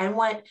 And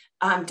what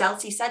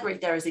Dalsy said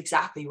right there is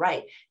exactly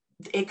right.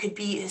 It could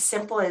be as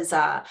simple as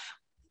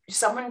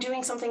someone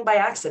doing something by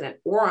accident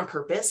or on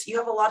purpose. You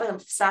have a lot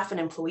of staff and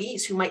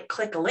employees who might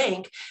click a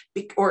link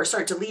or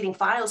start deleting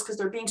files because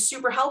they're being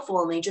super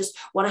helpful and they just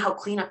want to help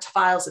clean up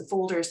files and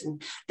folders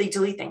and they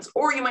delete things.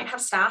 Or you might have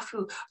staff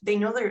who they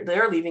know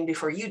they're leaving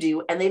before you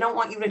do and they don't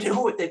want you to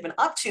know what they've been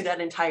up to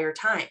that entire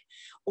time.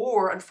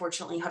 Or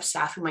unfortunately, you have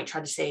staff who might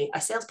try to say, a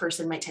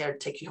salesperson might try to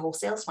take your whole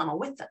sales funnel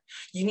with them.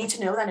 You need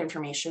to know that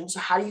information. So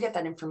how do you get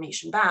that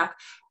information back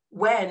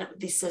when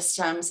these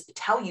systems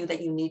tell you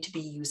that you need to be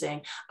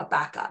using a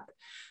backup?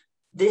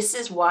 This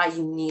is why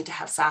you need to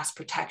have SaaS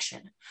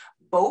protection.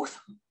 Both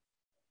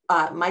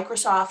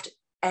Microsoft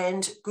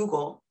and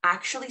Google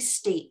actually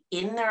state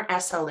in their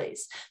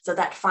SLAs, so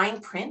that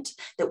fine print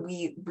that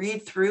we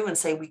read through and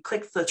say we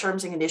click the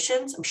terms and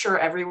conditions. I'm sure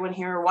everyone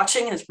here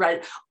watching has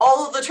read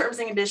all of the terms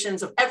and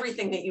conditions of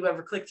everything that you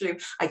ever click through.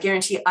 I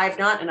guarantee I've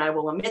not, and I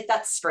will admit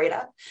that straight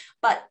up.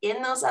 But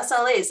in those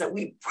SLAs that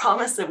we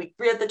promise that we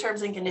read the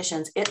terms and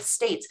conditions, it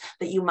states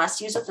that you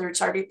must use a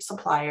third-party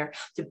supplier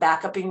to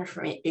back up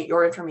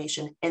your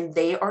information, and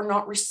they are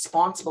not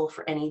responsible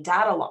for any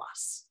data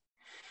loss.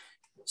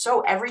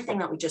 So everything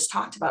that we just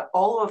talked about,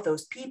 all of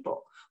those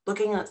people,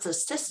 looking at the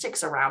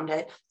statistics around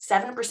it,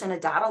 7% of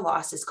data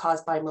loss is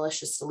caused by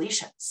malicious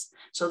deletions.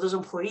 So those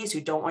employees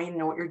who don't want you to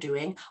know what you're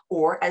doing,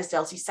 or as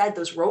Dalsy said,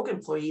 those rogue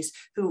employees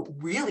who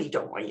really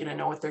don't want you to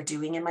know what they're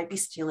doing and might be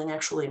stealing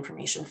actual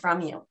information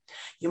from you.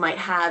 You might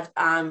have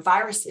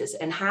viruses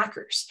and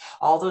hackers,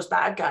 all those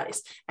bad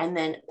guys, and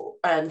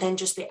then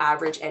just the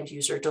average end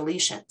user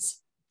deletions.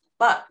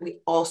 But we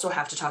also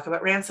have to talk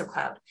about Ransom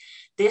Cloud.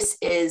 This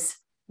is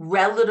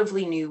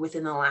relatively new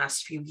within the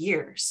last few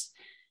years.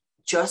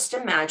 Just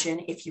imagine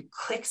if you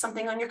click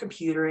something on your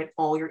computer and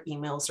all your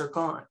emails are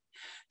gone.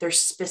 There's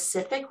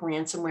specific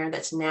ransomware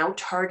that's now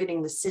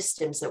targeting the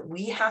systems that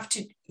we have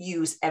to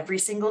use every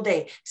single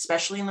day,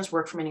 especially in this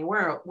work from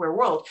anywhere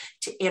world,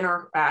 to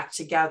interact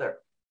together.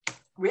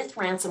 With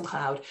Ransom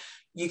Cloud,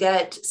 you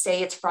get,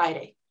 say it's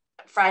Friday.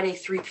 Friday,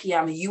 3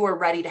 p.m., you are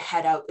ready to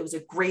head out. It was a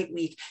great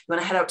week. You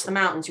want to head out to the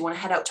mountains, you want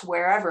to head out to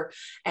wherever,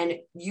 and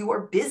you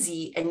are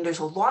busy and there's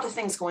a lot of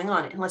things going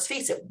on. And let's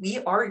face it, we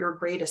are your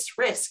greatest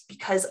risk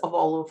because of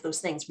all of those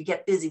things. We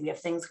get busy, we have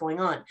things going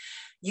on.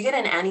 You get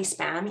an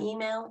anti-spam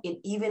email, and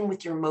even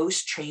with your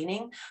most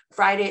training,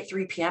 Friday at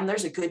 3 p.m.,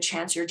 there's a good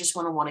chance you're just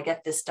going to want to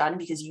get this done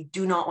because you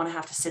do not want to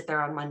have to sit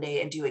there on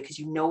Monday and do it because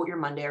you know what your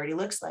Monday already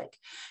looks like.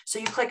 So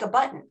you click a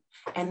button,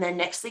 and then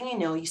next thing you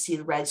know, you see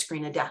the red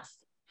screen of death.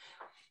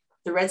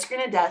 The red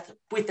screen of death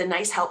with the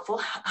nice helpful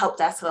help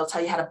desk that'll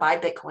tell you how to buy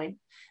Bitcoin,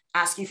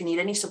 ask you if you need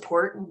any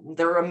support.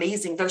 They're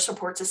amazing. Their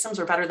support systems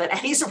are better than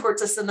any support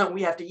system that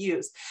we have to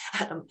use.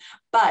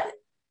 But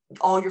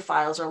all your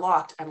files are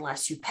locked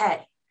unless you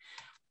pay.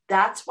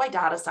 That's why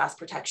data SaaS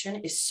protection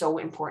is so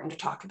important to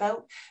talk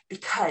about,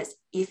 because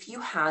if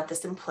you had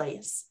this in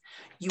place,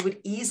 you would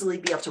easily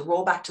be able to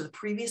roll back to the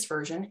previous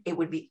version. It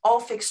would be all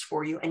fixed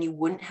for you and you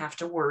wouldn't have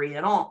to worry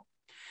at all.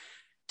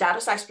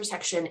 Data SaaS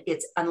protection,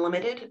 it's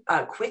unlimited,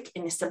 quick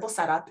and a simple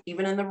setup,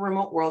 even in the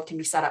remote world, can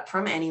be set up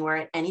from anywhere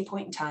at any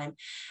point in time.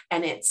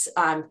 And it's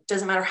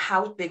doesn't matter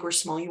how big or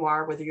small you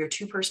are, whether you're a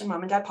 2-person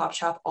mom and dad pop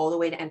shop all the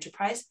way to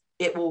enterprise,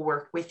 it will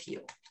work with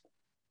you.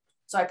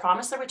 So I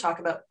promised that we'd talk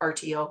about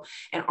RTO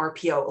and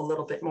RPO a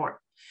little bit more.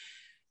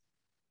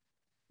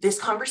 This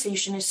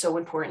conversation is so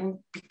important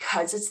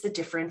because it's the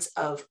difference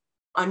of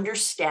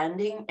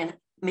understanding and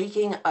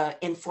making an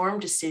informed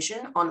decision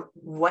on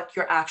what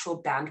your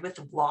actual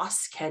bandwidth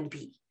loss can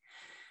be.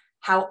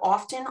 How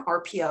often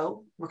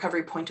RPO,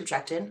 recovery point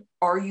objected,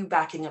 are you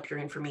backing up your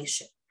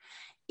information?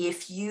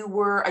 If you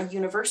were a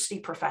university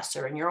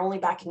professor and you're only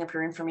backing up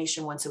your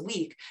information once a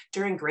week,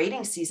 during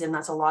grading season,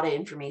 that's a lot of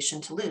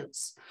information to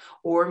lose.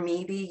 Or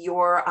maybe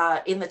you're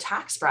in the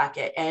tax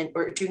bracket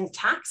or doing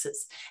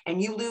taxes and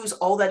you lose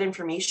all that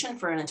information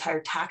for an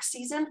entire tax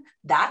season.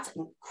 That's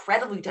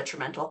incredibly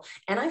detrimental.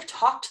 And I've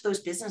talked to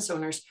those business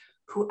owners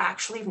who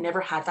actually have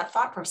never had that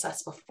thought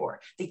process before.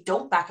 They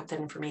don't back up that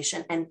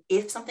information. And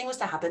if something was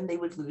to happen, they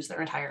would lose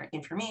their entire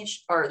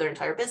information or their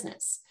entire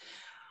business.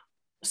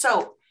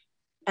 So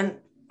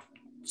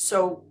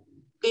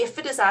if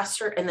a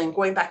disaster, and then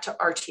going back to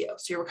RTO,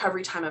 so your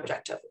recovery time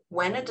objective,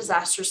 when a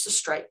disaster is to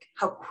strike,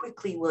 how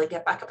quickly will it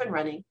get back up and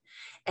running?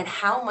 And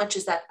how much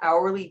is that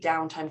hourly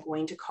downtime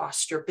going to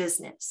cost your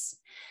business?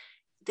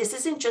 This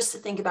isn't just to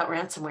think about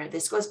ransomware.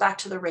 This goes back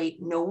to the rate,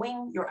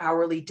 knowing your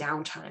hourly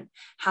downtime.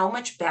 How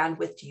much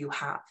bandwidth do you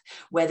have?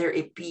 Whether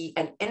it be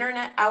an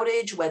internet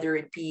outage, whether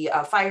it be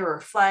a fire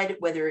or flood,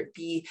 whether it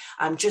be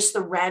just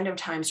the random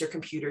times your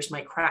computers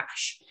might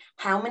crash.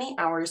 How many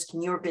hours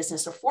can your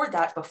business afford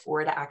that before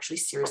it actually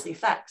seriously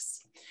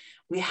affects?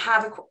 We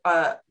have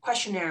a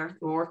questionnaire.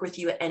 We'll work with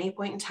you at any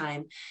point in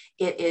time.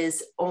 It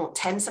is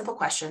 10 simple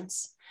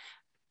questions,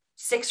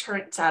 6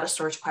 current data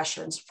storage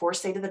questions, 4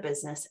 state of the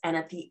business. And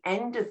at the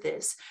end of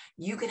this,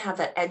 you can have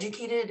that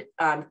educated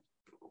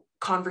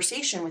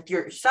conversation with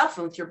yourself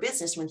and with your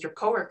business, and with your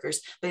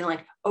coworkers, being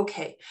like,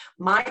 okay,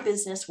 my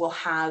business will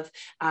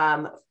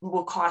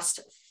cost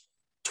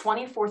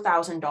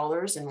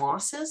 $24,000 in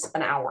losses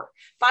an hour,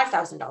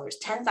 $5,000,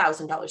 $10,000,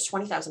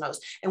 $20,000.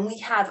 And we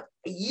have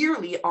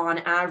yearly on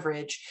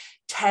average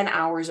 10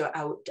 hours of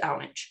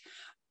outage.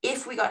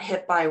 If we got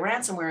hit by a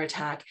ransomware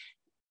attack,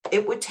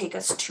 it would take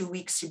us 2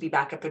 weeks to be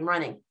back up and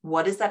running.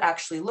 What does that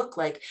actually look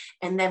like?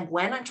 And then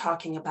when I'm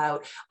talking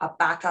about a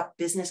backup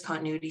business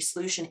continuity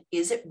solution,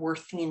 is it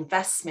worth the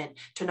investment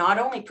to not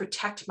only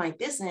protect my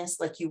business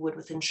like you would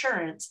with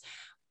insurance,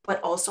 but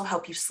also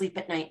help you sleep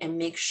at night and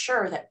make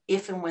sure that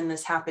if and when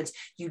this happens,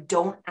 you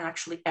don't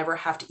actually ever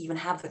have to even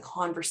have the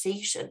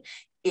conversation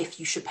if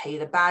you should pay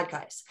the bad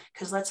guys.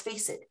 Because let's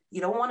face it, you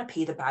don't want to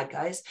pay the bad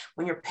guys.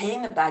 When you're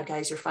paying the bad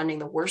guys, you're funding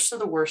the worst of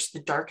the worst,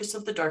 the darkest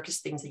of the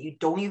darkest things that you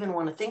don't even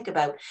want to think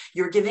about.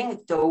 You're giving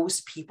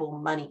those people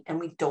money, and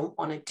we don't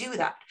want to do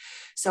that.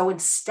 So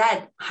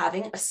instead,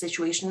 having a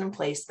situation in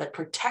place that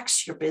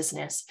protects your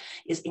business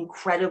is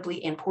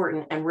incredibly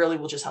important and really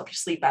will just help you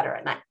sleep better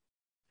at night.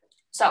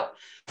 So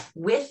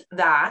with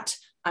that,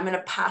 I'm going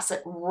to pass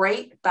it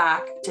right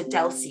back to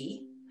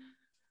Delcy.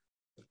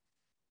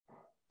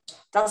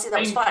 Delcy,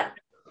 that was fun.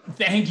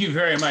 Thank you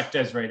very much,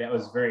 Desiree. That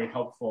was very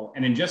helpful.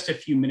 And in just a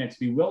few minutes,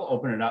 we will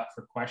open it up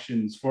for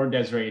questions for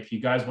Desiree if you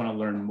guys want to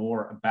learn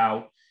more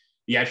about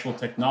the actual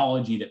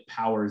technology that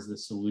powers the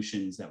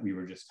solutions that we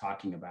were just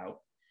talking about.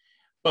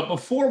 But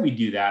before we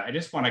do that, I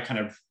just want to kind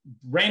of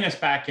rein us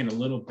back in a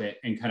little bit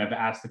and kind of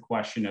ask the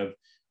question of,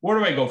 where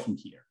do I go from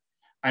here?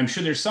 I'm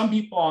sure there's some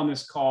people on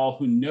this call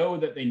who know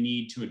that they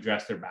need to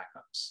address their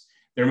backups.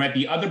 There might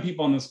be other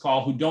people on this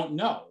call who don't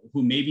know,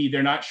 who maybe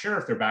they're not sure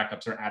if their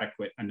backups are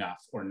adequate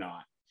enough or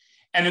not.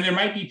 And then there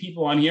might be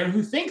people on here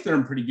who think they're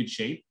in pretty good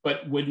shape,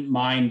 but wouldn't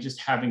mind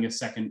just having a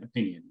second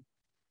opinion.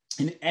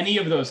 In any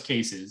of those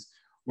cases,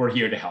 we're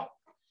here to help.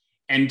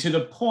 And to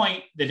the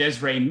point that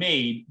Desiree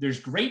made, there's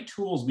great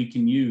tools we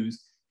can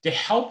use to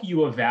help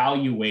you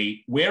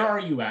evaluate where are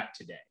you at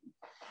today.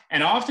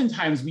 And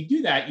oftentimes we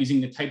do that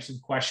using the types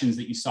of questions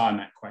that you saw in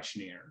that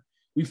questionnaire.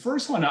 We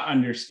first want to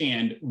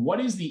understand what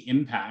is the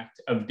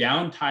impact of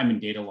downtime and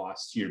data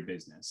loss to your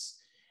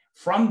business.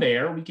 From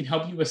there, we can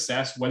help you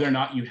assess whether or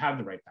not you have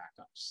the right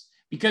backups,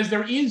 because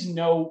there is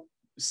no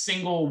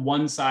single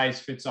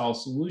one-size-fits-all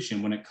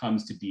solution when it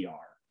comes to DR.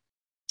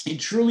 It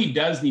truly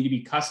does need to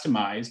be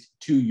customized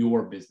to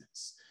your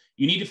business.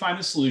 You need to find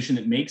the solution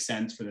that makes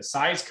sense for the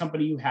size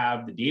company you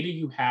have, the data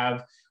you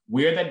have,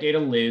 where that data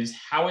lives,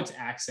 how it's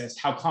accessed,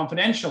 how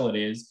confidential it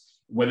is,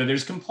 whether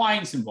there's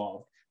compliance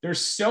involved. There's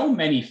so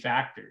many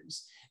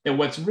factors that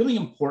what's really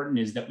important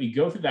is that we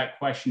go through that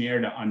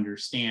questionnaire to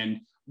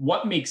understand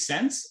what makes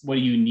sense, what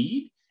do you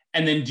need,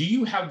 and then do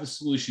you have the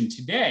solution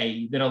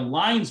today that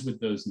aligns with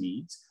those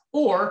needs,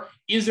 or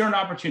is there an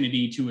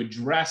opportunity to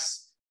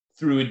address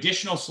through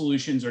additional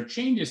solutions or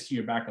changes to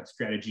your backup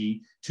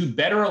strategy to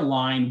better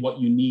align what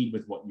you need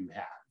with what you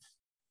have?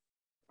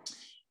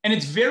 And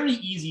it's very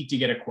easy to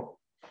get a quote.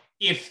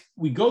 If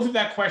we go through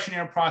that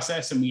questionnaire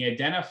process and we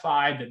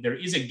identify that there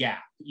is a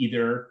gap,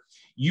 either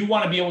you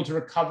want to be able to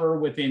recover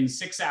within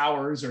 6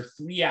 hours or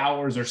 3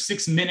 hours or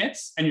 6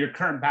 minutes, and your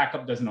current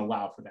backup doesn't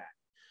allow for that,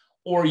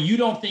 or you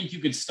don't think you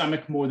could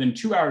stomach more than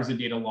 2 hours of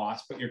data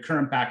loss, but your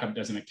current backup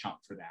doesn't account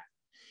for that.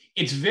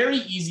 It's very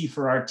easy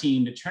for our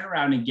team to turn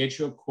around and get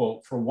you a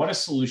quote for what a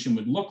solution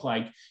would look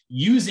like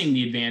using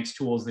the advanced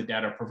tools that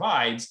Datto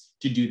provides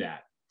to do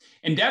that.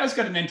 And Datto's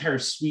got an entire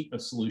suite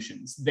of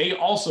solutions. They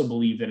also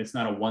believe that it's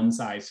not a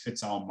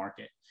one-size-fits-all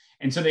market.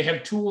 And so they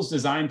have tools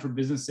designed for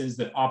businesses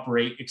that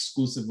operate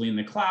exclusively in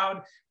the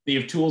cloud. They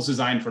have tools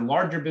designed for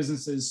larger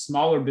businesses,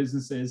 smaller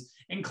businesses,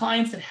 and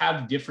clients that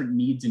have different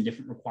needs and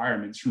different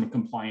requirements from a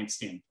compliance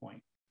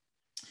standpoint.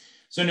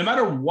 So no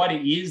matter what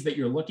it is that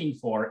you're looking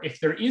for, if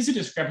there is a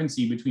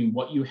discrepancy between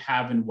what you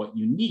have and what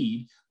you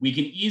need, we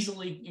can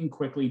easily and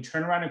quickly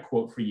turn around a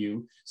quote for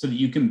you so that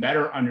you can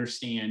better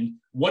understand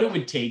what it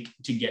would take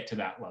to get to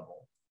that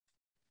level.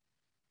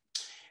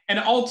 And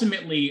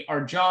ultimately,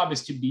 our job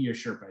is to be your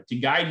Sherpa, to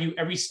guide you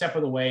every step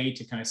of the way,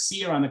 to kind of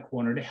see around the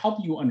corner, to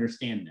help you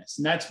understand this.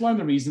 And that's one of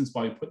the reasons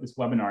why we put this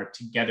webinar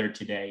together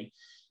today,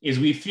 is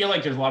we feel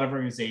like there's a lot of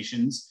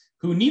organizations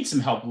who need some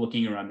help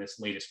looking around this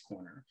latest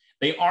corner.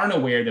 They aren't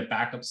aware that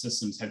backup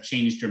systems have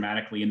changed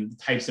dramatically and the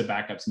types of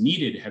backups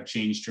needed have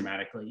changed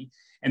dramatically.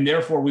 And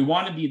therefore, we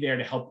want to be there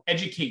to help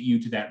educate you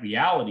to that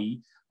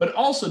reality, but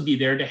also be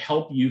there to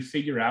help you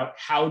figure out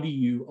how do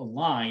you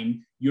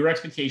align your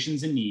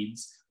expectations and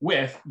needs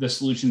with the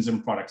solutions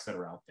and products that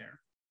are out there.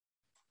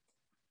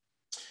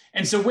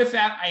 And so with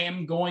that, I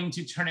am going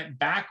to turn it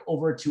back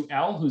over to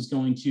Elle, who's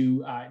going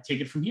to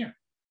take it from here.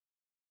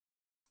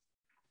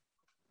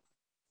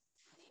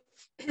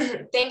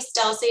 Thanks,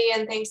 Delcy,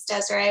 and thanks,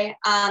 Desiree.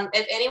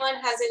 If anyone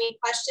has any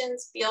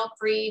questions, feel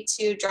free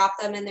to drop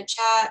them in the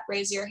chat,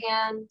 raise your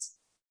hand.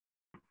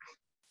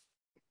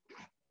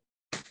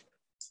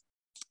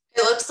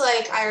 It looks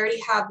like I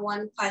already have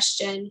one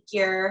question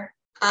here.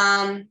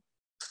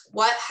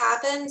 What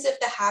happens if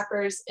the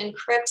hackers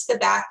encrypt the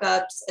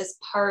backups as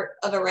part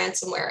of a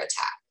ransomware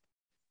attack?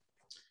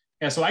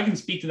 Yeah, so I can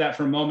speak to that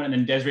for a moment, and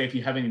then Desiree, if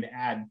you have anything to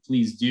add,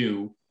 please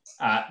do.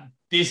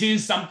 This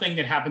is something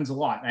that happens a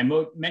lot. I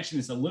mentioned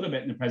this a little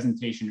bit in the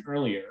presentation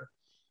earlier.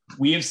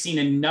 We have seen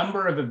a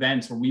number of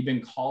events where we've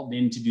been called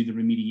in to do the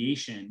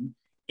remediation,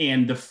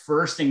 and the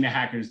first thing the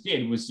hackers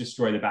did was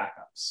destroy the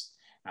backups.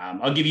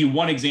 I'll give you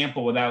one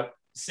example without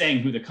saying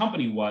who the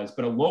company was,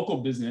 but a local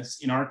business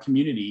in our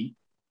community,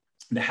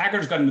 the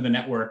hackers got into the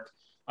network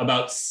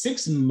about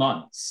 6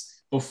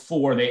 months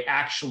before they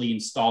actually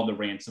installed the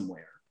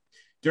ransomware.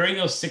 During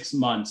those 6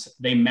 months,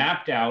 they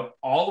mapped out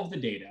all of the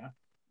data,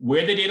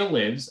 where the data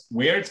lives,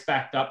 where it's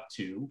backed up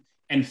to,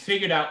 and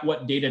figured out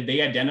what data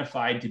they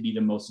identified to be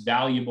the most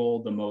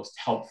valuable, the most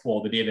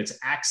helpful, the data that's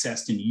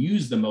accessed and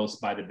used the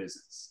most by the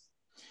business.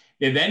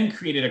 They then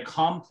created a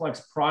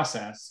complex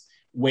process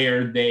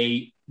where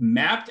they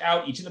mapped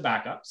out each of the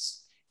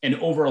backups and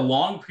over a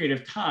long period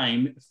of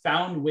time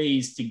found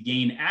ways to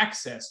gain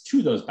access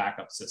to those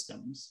backup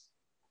systems.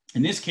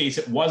 In this case,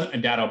 it wasn't a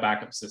Datto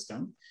backup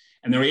system.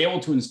 And they were able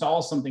to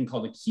install something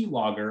called a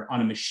keylogger on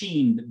a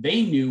machine that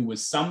they knew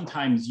was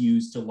sometimes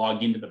used to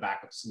log into the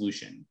backup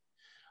solution.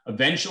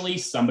 Eventually,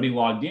 somebody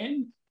logged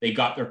in, they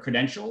got their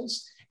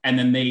credentials, and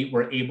then they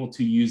were able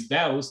to use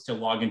those to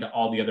log into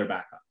all the other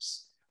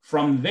backups.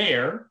 From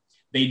there,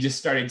 they just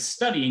started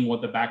studying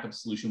what the backup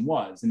solution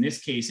was. In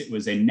this case, it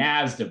was a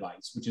NAS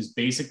device, which is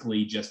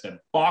basically just a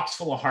box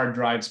full of hard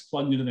drives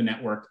plugged into the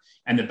network,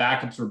 and the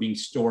backups were being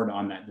stored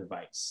on that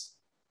device.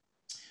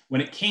 When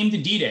it came to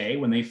D-Day,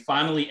 when they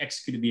finally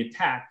executed the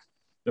attack,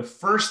 the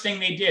first thing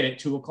they did at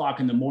 2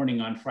 o'clock in the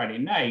morning on Friday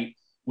night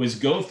was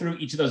go through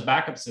each of those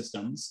backup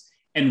systems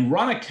and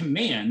run a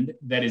command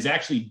that is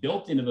actually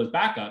built into those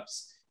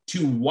backups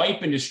to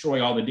wipe and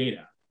destroy all the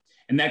data.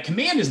 And that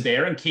command is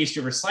there in case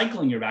you're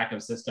recycling your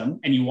backup system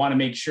and you want to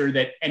make sure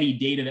that any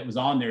data that was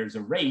on there is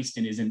erased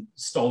and isn't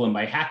stolen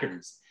by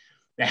hackers.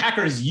 The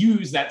hackers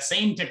use that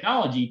same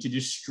technology to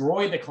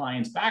destroy the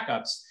client's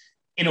backups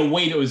in a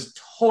way that was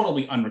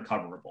totally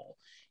unrecoverable.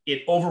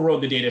 It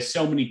overrode the data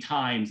so many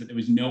times that there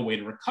was no way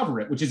to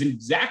recover it, which is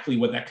exactly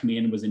what that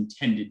command was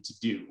intended to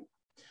do.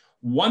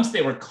 Once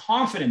they were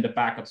confident the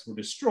backups were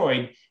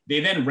destroyed, they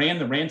then ran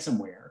the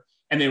ransomware.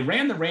 And they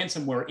ran the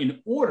ransomware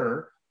in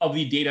order of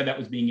the data that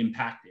was being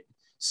impacted,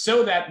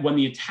 so that when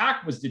the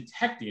attack was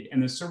detected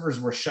and the servers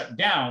were shut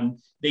down,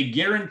 they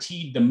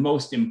guaranteed the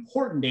most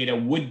important data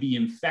would be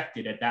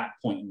infected at that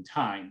point in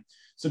time,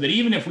 so that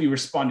even if we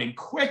responded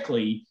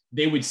quickly,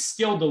 they would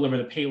still deliver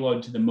the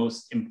payload to the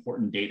most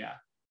important data.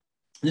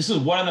 This was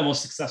one of the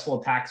most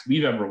successful attacks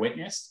we've ever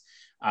witnessed.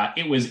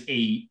 It was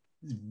a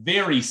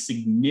very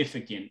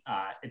significant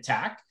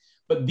attack,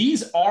 but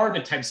these are the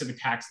types of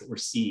attacks that we're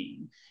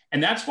seeing.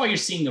 And that's why you're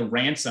seeing the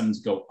ransoms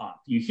go up.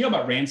 You hear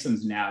about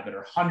ransoms now that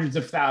are hundreds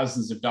of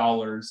thousands of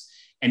dollars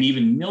and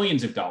even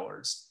millions of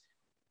dollars.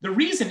 The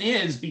reason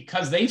is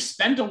because they've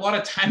spent a lot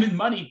of time and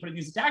money putting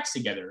these attacks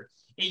together.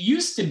 It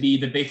used to be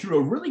that they threw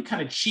a really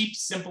kind of cheap,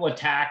 simple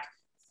attack.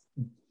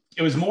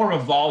 It was more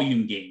of a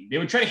volume game. They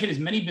would try to hit as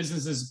many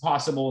businesses as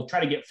possible, try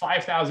to get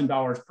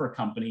 $5,000 per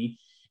company.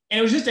 And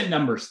it was just a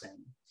numbers thing.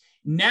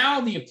 Now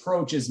the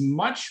approach is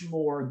much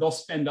more, they'll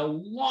spend a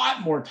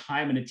lot more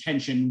time and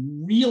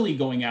attention really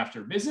going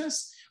after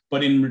business,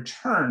 but in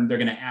return, they're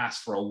going to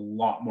ask for a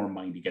lot more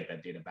money to get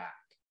that data back.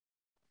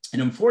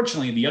 And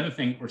unfortunately, the other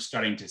thing we're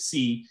starting to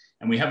see,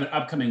 and we have an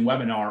upcoming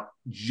webinar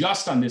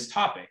just on this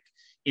topic,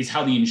 is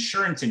how the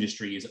insurance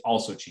industry is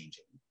also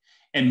changing.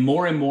 And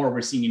more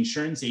we're seeing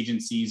insurance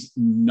agencies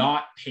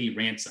not pay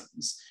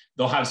ransoms.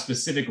 They'll have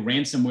specific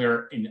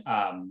ransomware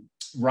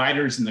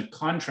riders in the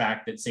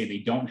contract that say they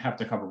don't have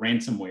to cover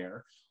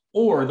ransomware,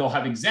 or they'll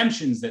have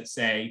exemptions that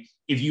say,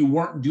 if you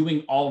weren't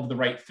doing all of the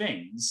right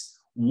things,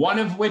 one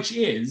of which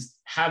is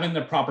having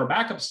the proper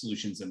backup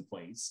solutions in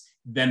place,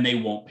 then they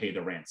won't pay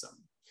the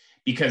ransom,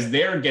 because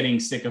they're getting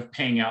sick of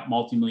paying out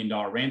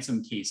multi-million-dollar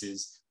ransom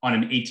cases on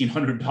an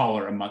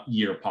 $1,800 a month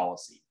year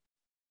policy.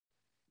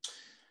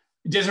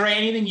 Desiree,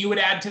 anything you would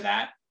add to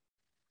that?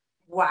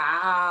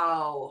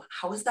 Wow.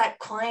 How is that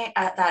client,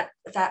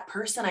 that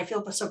person? I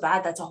feel so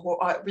bad. That's a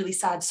really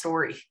sad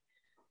story.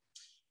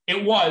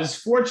 It was.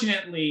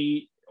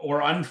 Fortunately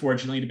or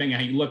unfortunately, depending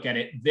on how you look at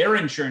it, their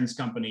insurance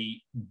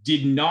company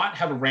did not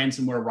have a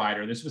ransomware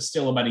rider. This was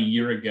still about a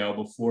year ago,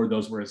 before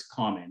those were as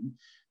common.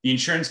 The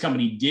insurance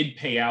company did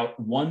pay out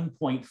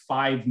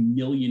 $1.5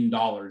 million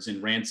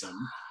in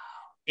ransom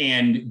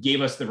and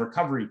gave us the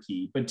recovery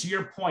key. But to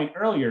your point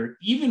earlier,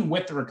 even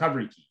with the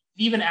recovery key,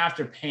 even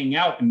after paying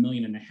out $1.5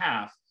 million,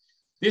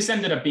 this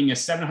ended up being a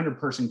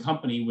 700-person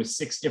company with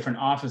 6 different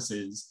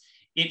offices.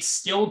 It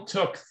still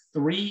took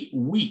 3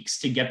 weeks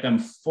to get them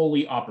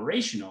fully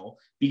operational,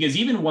 because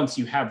even once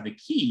you have the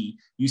key,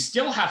 you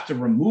still have to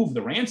remove the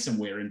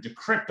ransomware and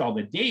decrypt all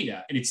the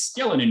data. And it's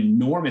still an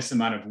enormous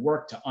amount of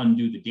work to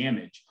undo the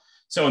damage.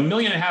 So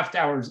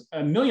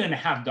 $1.5 million,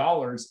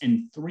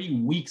 and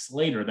 3 weeks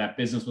later, that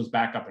business was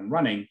back up and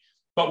running,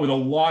 but with a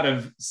lot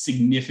of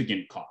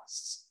significant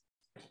costs.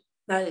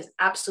 That is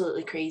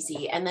absolutely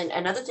crazy. And then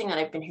another thing that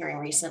I've been hearing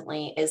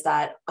recently is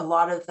that a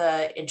lot of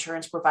the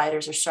insurance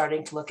providers are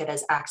starting to look at it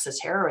as acts of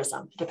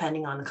terrorism,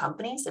 depending on the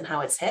companies and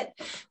how it's hit,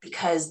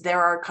 because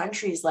there are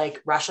countries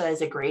like Russia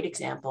is a great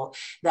example,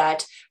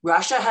 that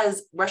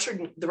the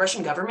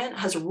Russian government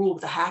has a rule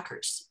with the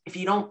hackers. If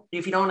you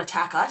don't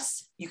attack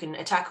us, you can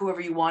attack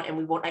whoever you want, and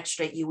we won't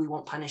extradite you, we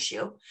won't punish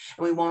you,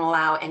 and we won't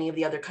allow any of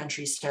the other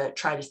countries to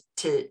try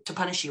to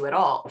punish you at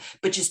all,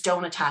 but just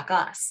don't attack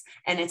us.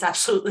 And it's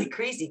absolutely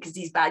crazy, because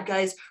these bad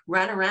guys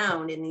run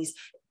around in these,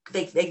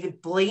 they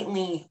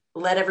blatantly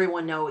let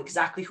everyone know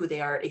exactly who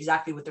they are,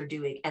 exactly what they're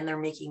doing, and they're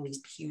making these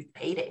huge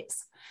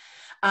paydays.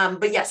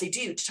 But yes, I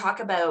do. To talk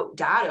about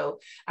Datto,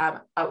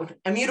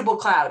 immutable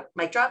cloud,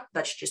 mic drop,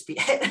 that should just be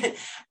it.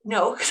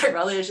 No, because I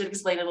probably should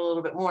explain it a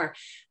little bit more.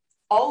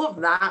 All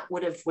of that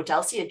would have, what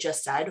Elsie had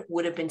just said,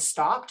 would have been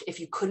stopped if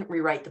you couldn't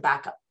rewrite the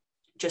backup,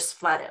 just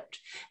flat out.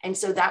 And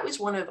so that was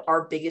one of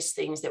our biggest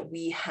things that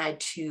we had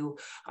to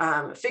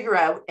figure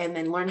out and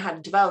then learn how to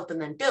develop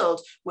and then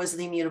build, was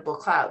the immutable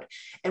cloud.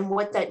 And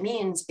what that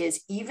means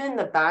is, even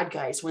the bad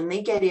guys, when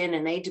they get in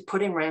and they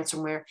put in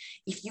ransomware,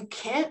 if you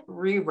can't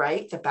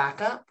rewrite the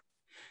backup,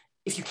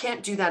 if you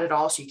can't do that at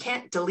all, so you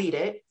can't delete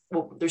it,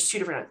 well, there's 2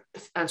 different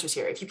answers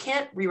here. If you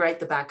can't rewrite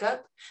the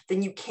backup,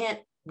 then you can't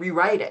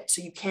rewrite it.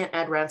 So you can't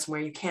add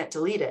ransomware, you can't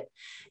delete it.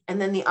 And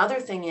then the other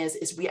thing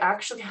is we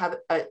actually have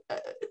a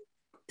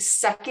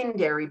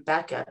secondary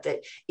backup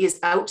that is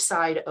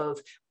outside of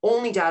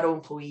only Datto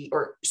employee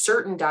or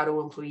certain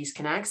Datto employees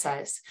can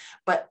access,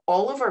 but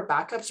all of our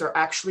backups are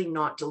actually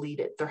not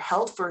deleted. They're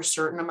held for a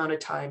certain amount of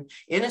time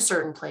in a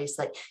certain place,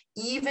 that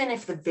even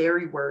if the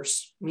very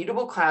worst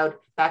mutable cloud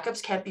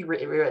backups can't be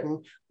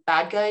rewritten,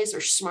 bad guys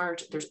are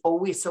smart. There's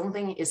always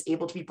something is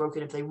able to be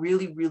broken. If they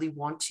really, really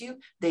want to,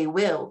 they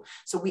will.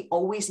 So we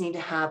always need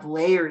to have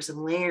layers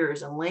and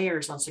layers and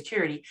layers on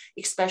security,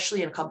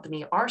 especially in a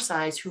company our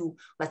size, who,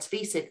 let's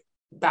face it,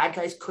 bad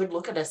guys could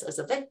look at us as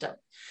a victim.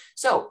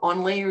 So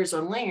on layers,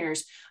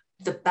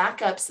 the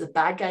backups, the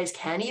bad guys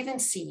can't even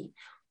see.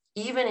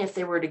 Even if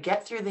they were to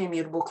get through the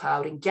immutable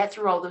cloud and get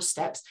through all those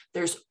steps,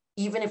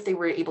 even if they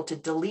were able to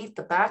delete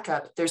the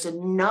backup, there's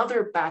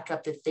another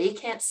backup that they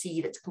can't see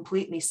that's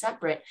completely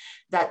separate,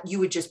 that you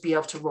would just be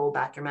able to roll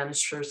back your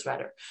managed service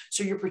provider.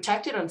 So you're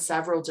protected on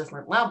several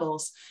different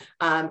levels.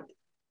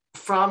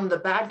 from the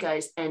bad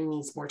guys and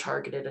needs more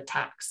targeted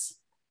attacks.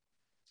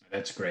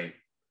 That's great.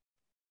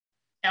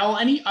 Elle,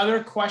 any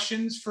other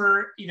questions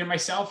for either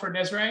myself or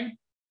Desiree?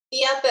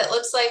 Yep, it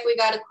looks like we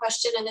got a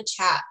question in the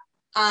chat.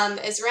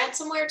 Is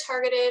ransomware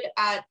targeted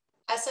at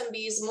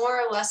SMBs more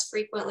or less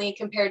frequently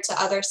compared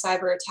to other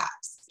cyber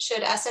attacks?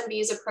 Should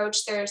SMBs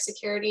approach their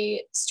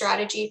security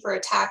strategy for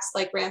attacks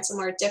like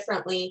ransomware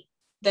differently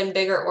than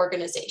bigger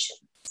organizations?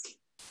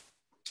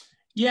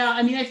 Yeah,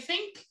 I mean, I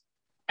think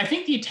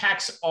the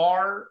attacks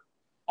are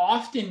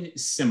often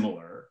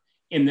similar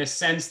in the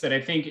sense that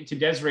I think, to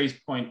Desiree's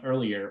point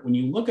earlier, when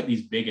you look at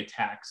these big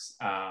attacks,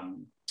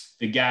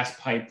 the gas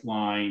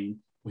pipeline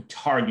with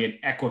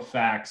Target,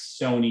 Equifax,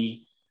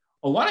 Sony,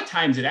 a lot of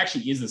times it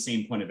actually is the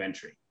same point of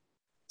entry.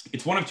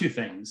 It's one of two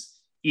things.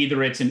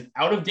 Either it's an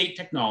out-of-date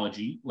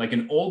technology, like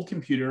an old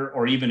computer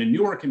or even a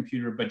newer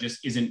computer, but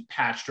just isn't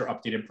patched or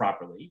updated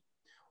properly,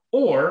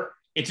 or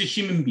it's a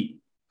human being.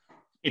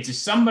 It's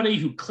somebody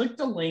who clicked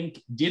a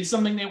link, did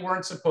something they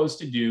weren't supposed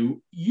to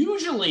do,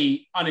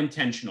 usually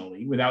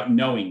unintentionally, without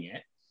knowing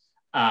it,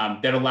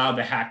 that allowed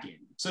the hack in.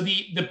 So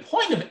the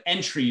point of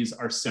entries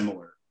are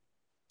similar.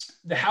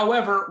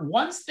 However,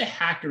 once the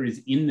hacker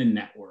is in the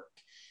network,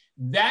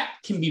 that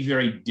can be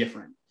very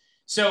different.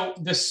 So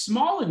the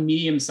small and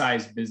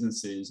medium-sized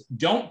businesses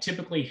don't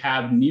typically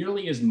have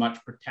nearly as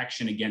much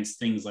protection against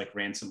things like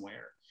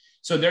ransomware.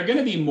 So they're going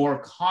to be more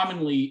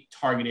commonly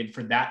targeted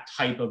for that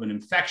type of an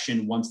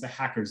infection once the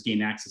hackers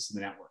gain access to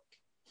the network.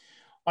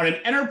 On an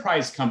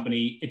enterprise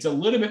company, it's a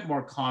little bit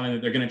more common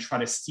that they're going to try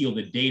to steal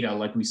the data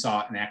like we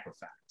saw in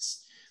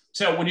Equifax.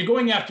 So when you're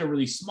going after a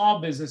really small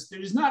business,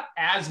 there's not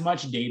as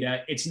much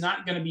data. It's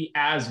not going to be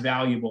as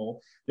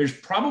valuable. There's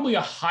probably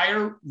a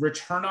higher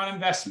return on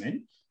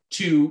investment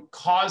to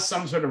cause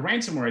some sort of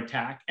ransomware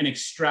attack and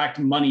extract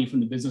money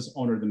from the business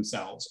owner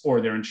themselves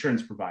or their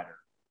insurance provider.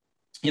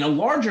 In a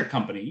larger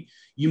company,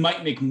 you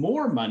might make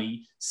more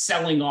money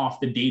selling off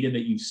the data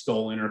that you've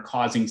stolen or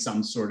causing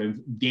some sort of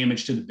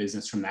damage to the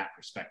business from that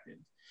perspective.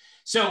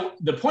 So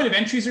the point of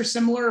entries are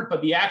similar,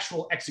 but the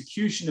actual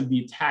execution of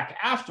the attack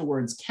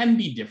afterwards can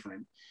be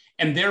different.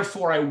 And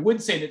therefore, I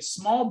would say that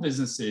small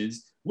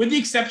businesses, with the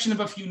exception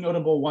of a few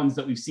notable ones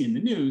that we've seen in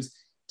the news,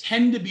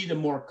 tend to be the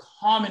more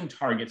common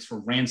targets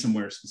for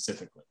ransomware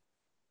specifically.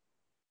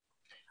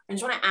 I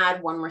just want to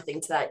add one more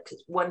thing to that,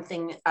 because one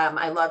thing,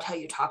 I loved how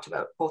you talked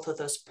about both of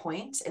those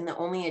points, and the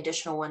only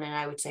additional one, and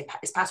I would say,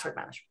 is password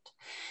management.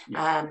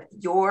 Yeah.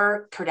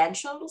 Your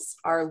credentials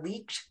are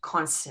leaked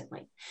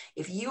constantly.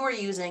 If you are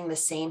using the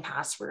same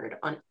password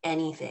on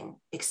anything,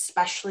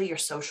 especially your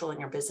social and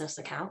your business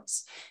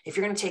accounts, if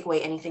you're going to take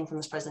away anything from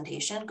this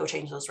presentation, go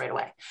change those right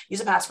away.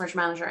 Use a password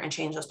manager and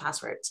change those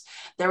passwords.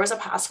 There was a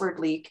password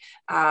leak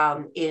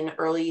in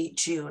early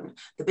June,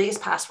 the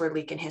biggest password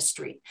leak in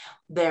history.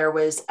 There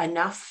was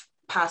enough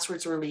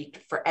passwords were leaked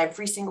for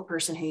every single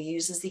person who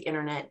uses the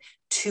internet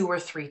 2 or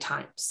 3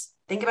 times.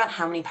 Think about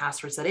how many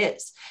passwords that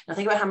is. Now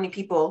think about how many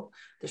people,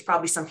 there's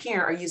probably some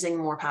here, are using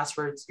your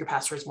passwords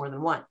more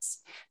than once.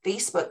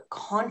 Facebook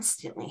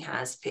constantly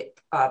has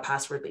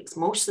password leaks.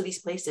 Most of these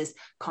places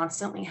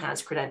constantly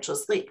has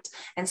credentials leaked.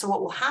 And so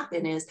what will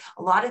happen is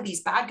a lot of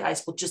these bad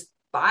guys will just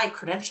buy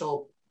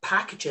credential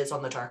packages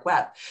on the dark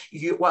web.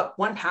 What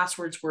one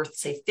password's worth,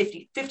 say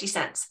 50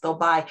 cents, they'll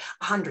buy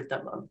 100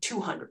 of them,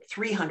 200,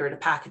 300 of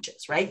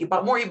packages, right?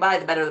 The more you buy,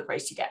 the better the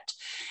price you get.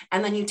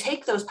 And then you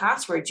take those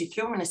passwords, you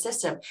throw them in a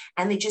system,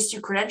 and they just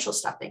do credential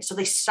stuffing. So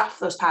they stuff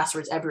those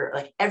passwords everywhere,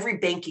 like every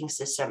banking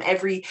system,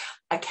 every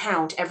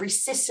account, every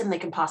system they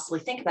can possibly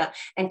think about,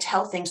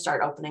 until things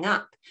start opening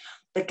up.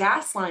 The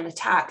Gasline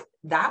attack,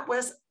 that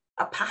was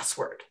a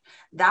password.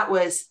 That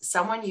was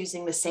someone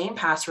using the same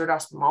password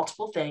off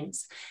multiple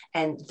things,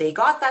 and they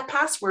got that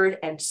password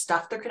and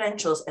stuffed their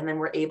credentials, and then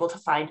were able to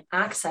find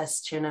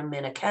access to an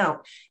admin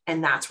account.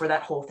 And that's where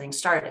that whole thing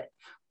started.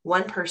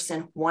 One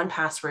person, one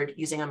password,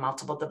 using on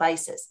multiple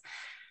devices.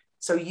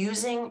 So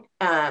using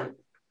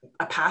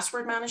a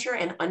password manager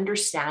and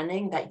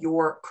understanding that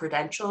your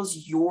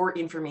credentials, your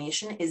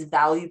information is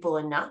valuable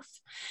enough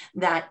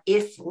that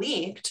if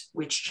leaked,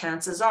 which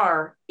chances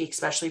are,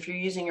 especially if you're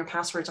using your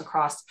passwords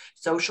across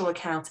social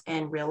accounts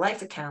and real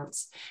life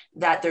accounts,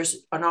 that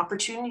there's an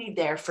opportunity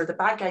there for the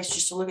bad guys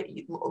just to look at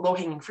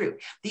low-hanging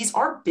fruit. These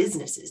are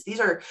businesses. These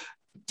are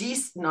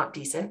not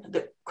decent,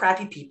 the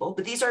crappy people,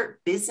 but these are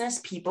business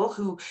people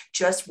who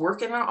just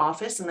work in an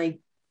office, and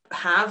they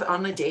have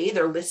on a day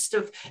their list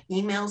of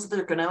emails that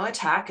they're going to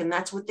attack, and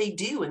that's what they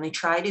do. And they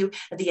try to,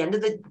 at the end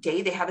of the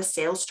day, they have a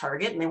sales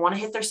target and they want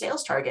to hit their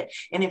sales target.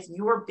 And if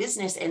your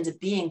business ends up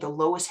being the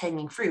lowest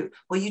hanging fruit,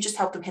 well, you just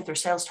help them hit their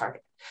sales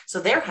target. So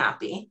they're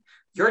happy.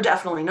 You're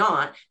definitely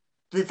not.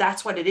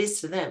 That's what it is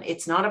to them.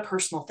 It's not a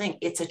personal thing.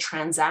 It's a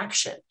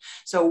transaction.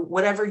 So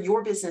whatever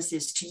your business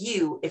is to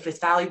you, if it's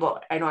valuable,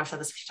 I know I've said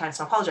this a few times,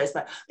 so I apologize,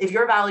 but if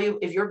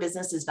your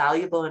business is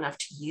valuable enough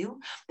to you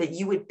that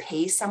you would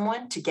pay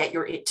someone to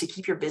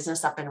keep your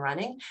business up and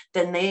running,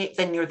 then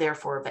you're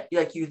therefore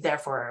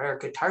are a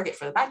good target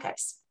for the bad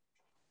guys.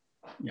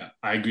 Yeah,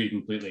 I agree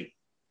completely.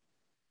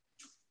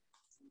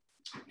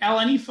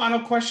 Elle, any final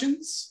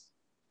questions?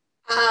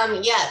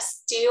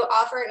 Yes. Do you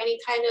offer any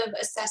kind of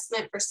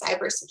assessment for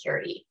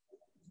cybersecurity?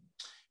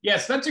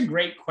 Yes, that's a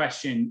great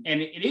question.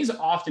 And it is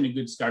often a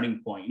good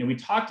starting point. We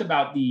talked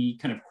about the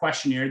kind of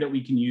questionnaire that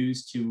we can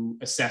use to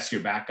assess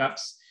your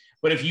backups.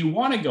 But if you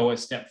want to go a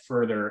step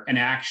further and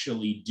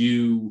actually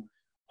do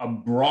a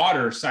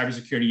broader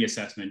cybersecurity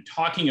assessment,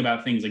 talking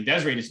about things like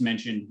Desiree just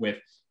mentioned with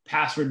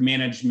password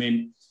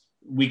management,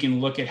 we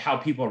can look at how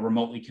people are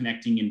remotely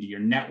connecting into your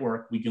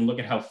network. We can look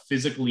at how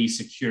physically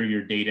secure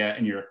your data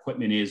and your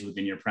equipment is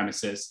within your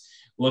premises,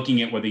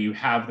 looking at whether you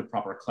have the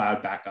proper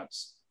cloud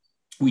backups.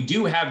 We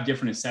do have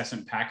different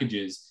assessment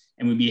packages,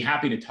 and we'd be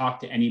happy to talk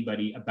to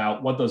anybody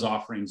about what those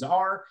offerings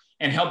are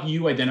and help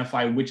you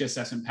identify which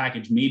assessment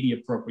package may be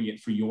appropriate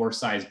for your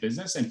size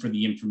business and for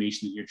the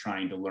information that you're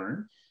trying to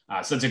learn.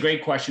 So it's a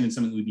great question and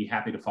something we'd be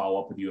happy to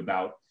follow up with you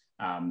about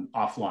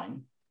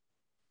offline.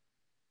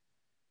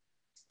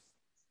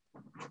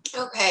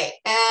 Okay,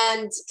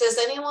 and does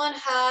anyone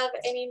have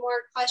any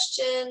more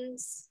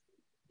questions?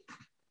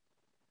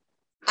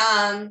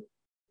 It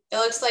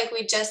looks like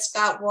we just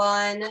got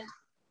one.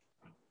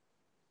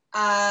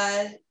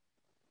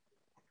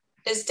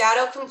 Is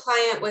Datto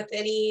compliant with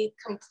any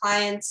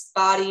compliance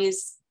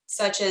bodies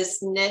such as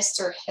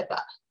NIST or HIPAA?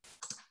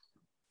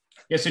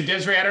 Yeah, so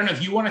Desiree, I don't know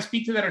if you want to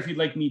speak to that or if you'd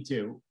like me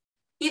to.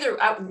 Either,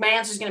 my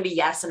answer is going to be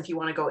yes, and if you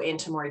want to go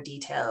into more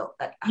detail.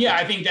 Yeah,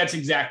 I think that's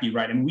exactly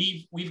right. And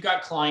we've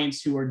got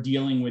clients who are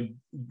dealing with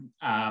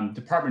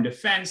Department of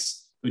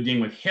Defense, who are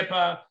dealing with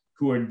HIPAA,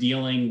 who are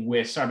dealing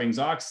with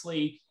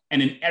Sarbanes-Oxley.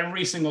 And in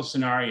every single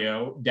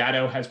scenario,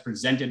 Datto has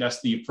presented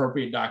us the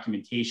appropriate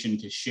documentation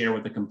to share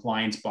with the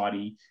compliance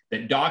body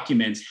that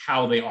documents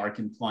how they are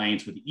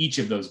compliant with each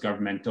of those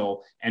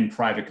governmental and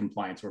private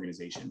compliance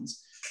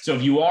organizations. So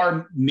if you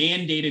are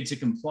mandated to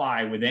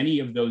comply with any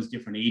of those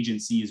different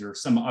agencies or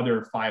some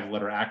other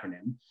 5-letter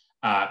acronym,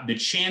 the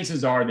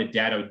chances are that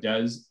Datto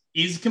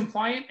is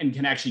compliant and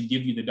can actually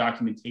give you the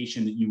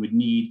documentation that you would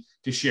need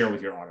to share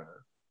with your auditor.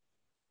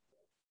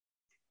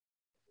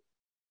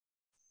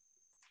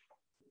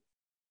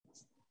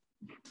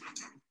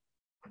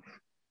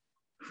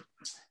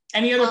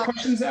 Any other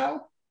questions,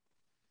 Al?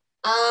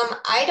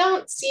 I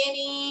don't see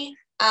any.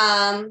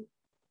 I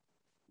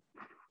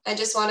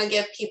just want to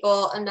give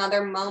people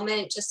another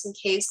moment just in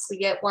case we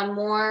get one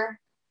more.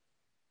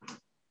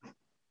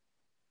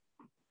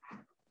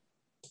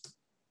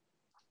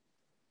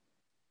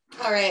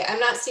 All right,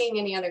 I'm not seeing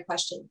any other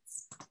questions.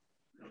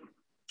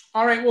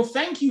 All right, well,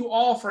 thank you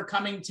all for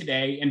coming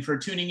today and for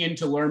tuning in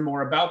to learn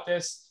more about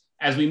this.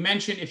 As we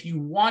mentioned, if you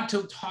want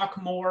to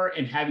talk more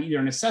and have either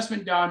an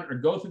assessment done or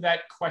go through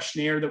that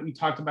questionnaire that we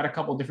talked about a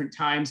couple of different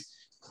times,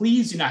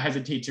 please do not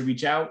hesitate to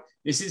reach out.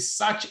 This is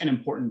such an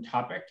important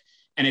topic,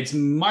 and it's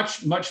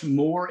much, much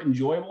more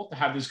enjoyable to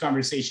have this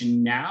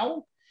conversation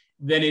now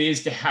than it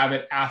is to have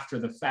it after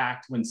the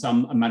fact when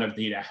some amount of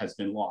data has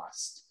been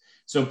lost.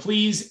 So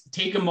please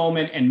take a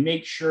moment and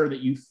make sure that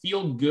you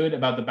feel good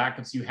about the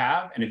backups you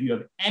have. And if you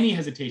have any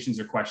hesitations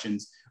or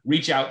questions,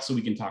 reach out so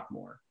we can talk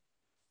more.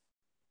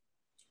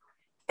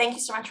 Thank you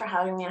so much for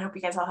having me. I hope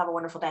you guys all have a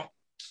wonderful day.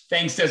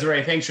 Thanks,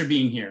 Desiree. Thanks for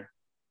being here.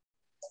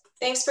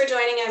 Thanks for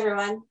joining,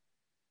 everyone.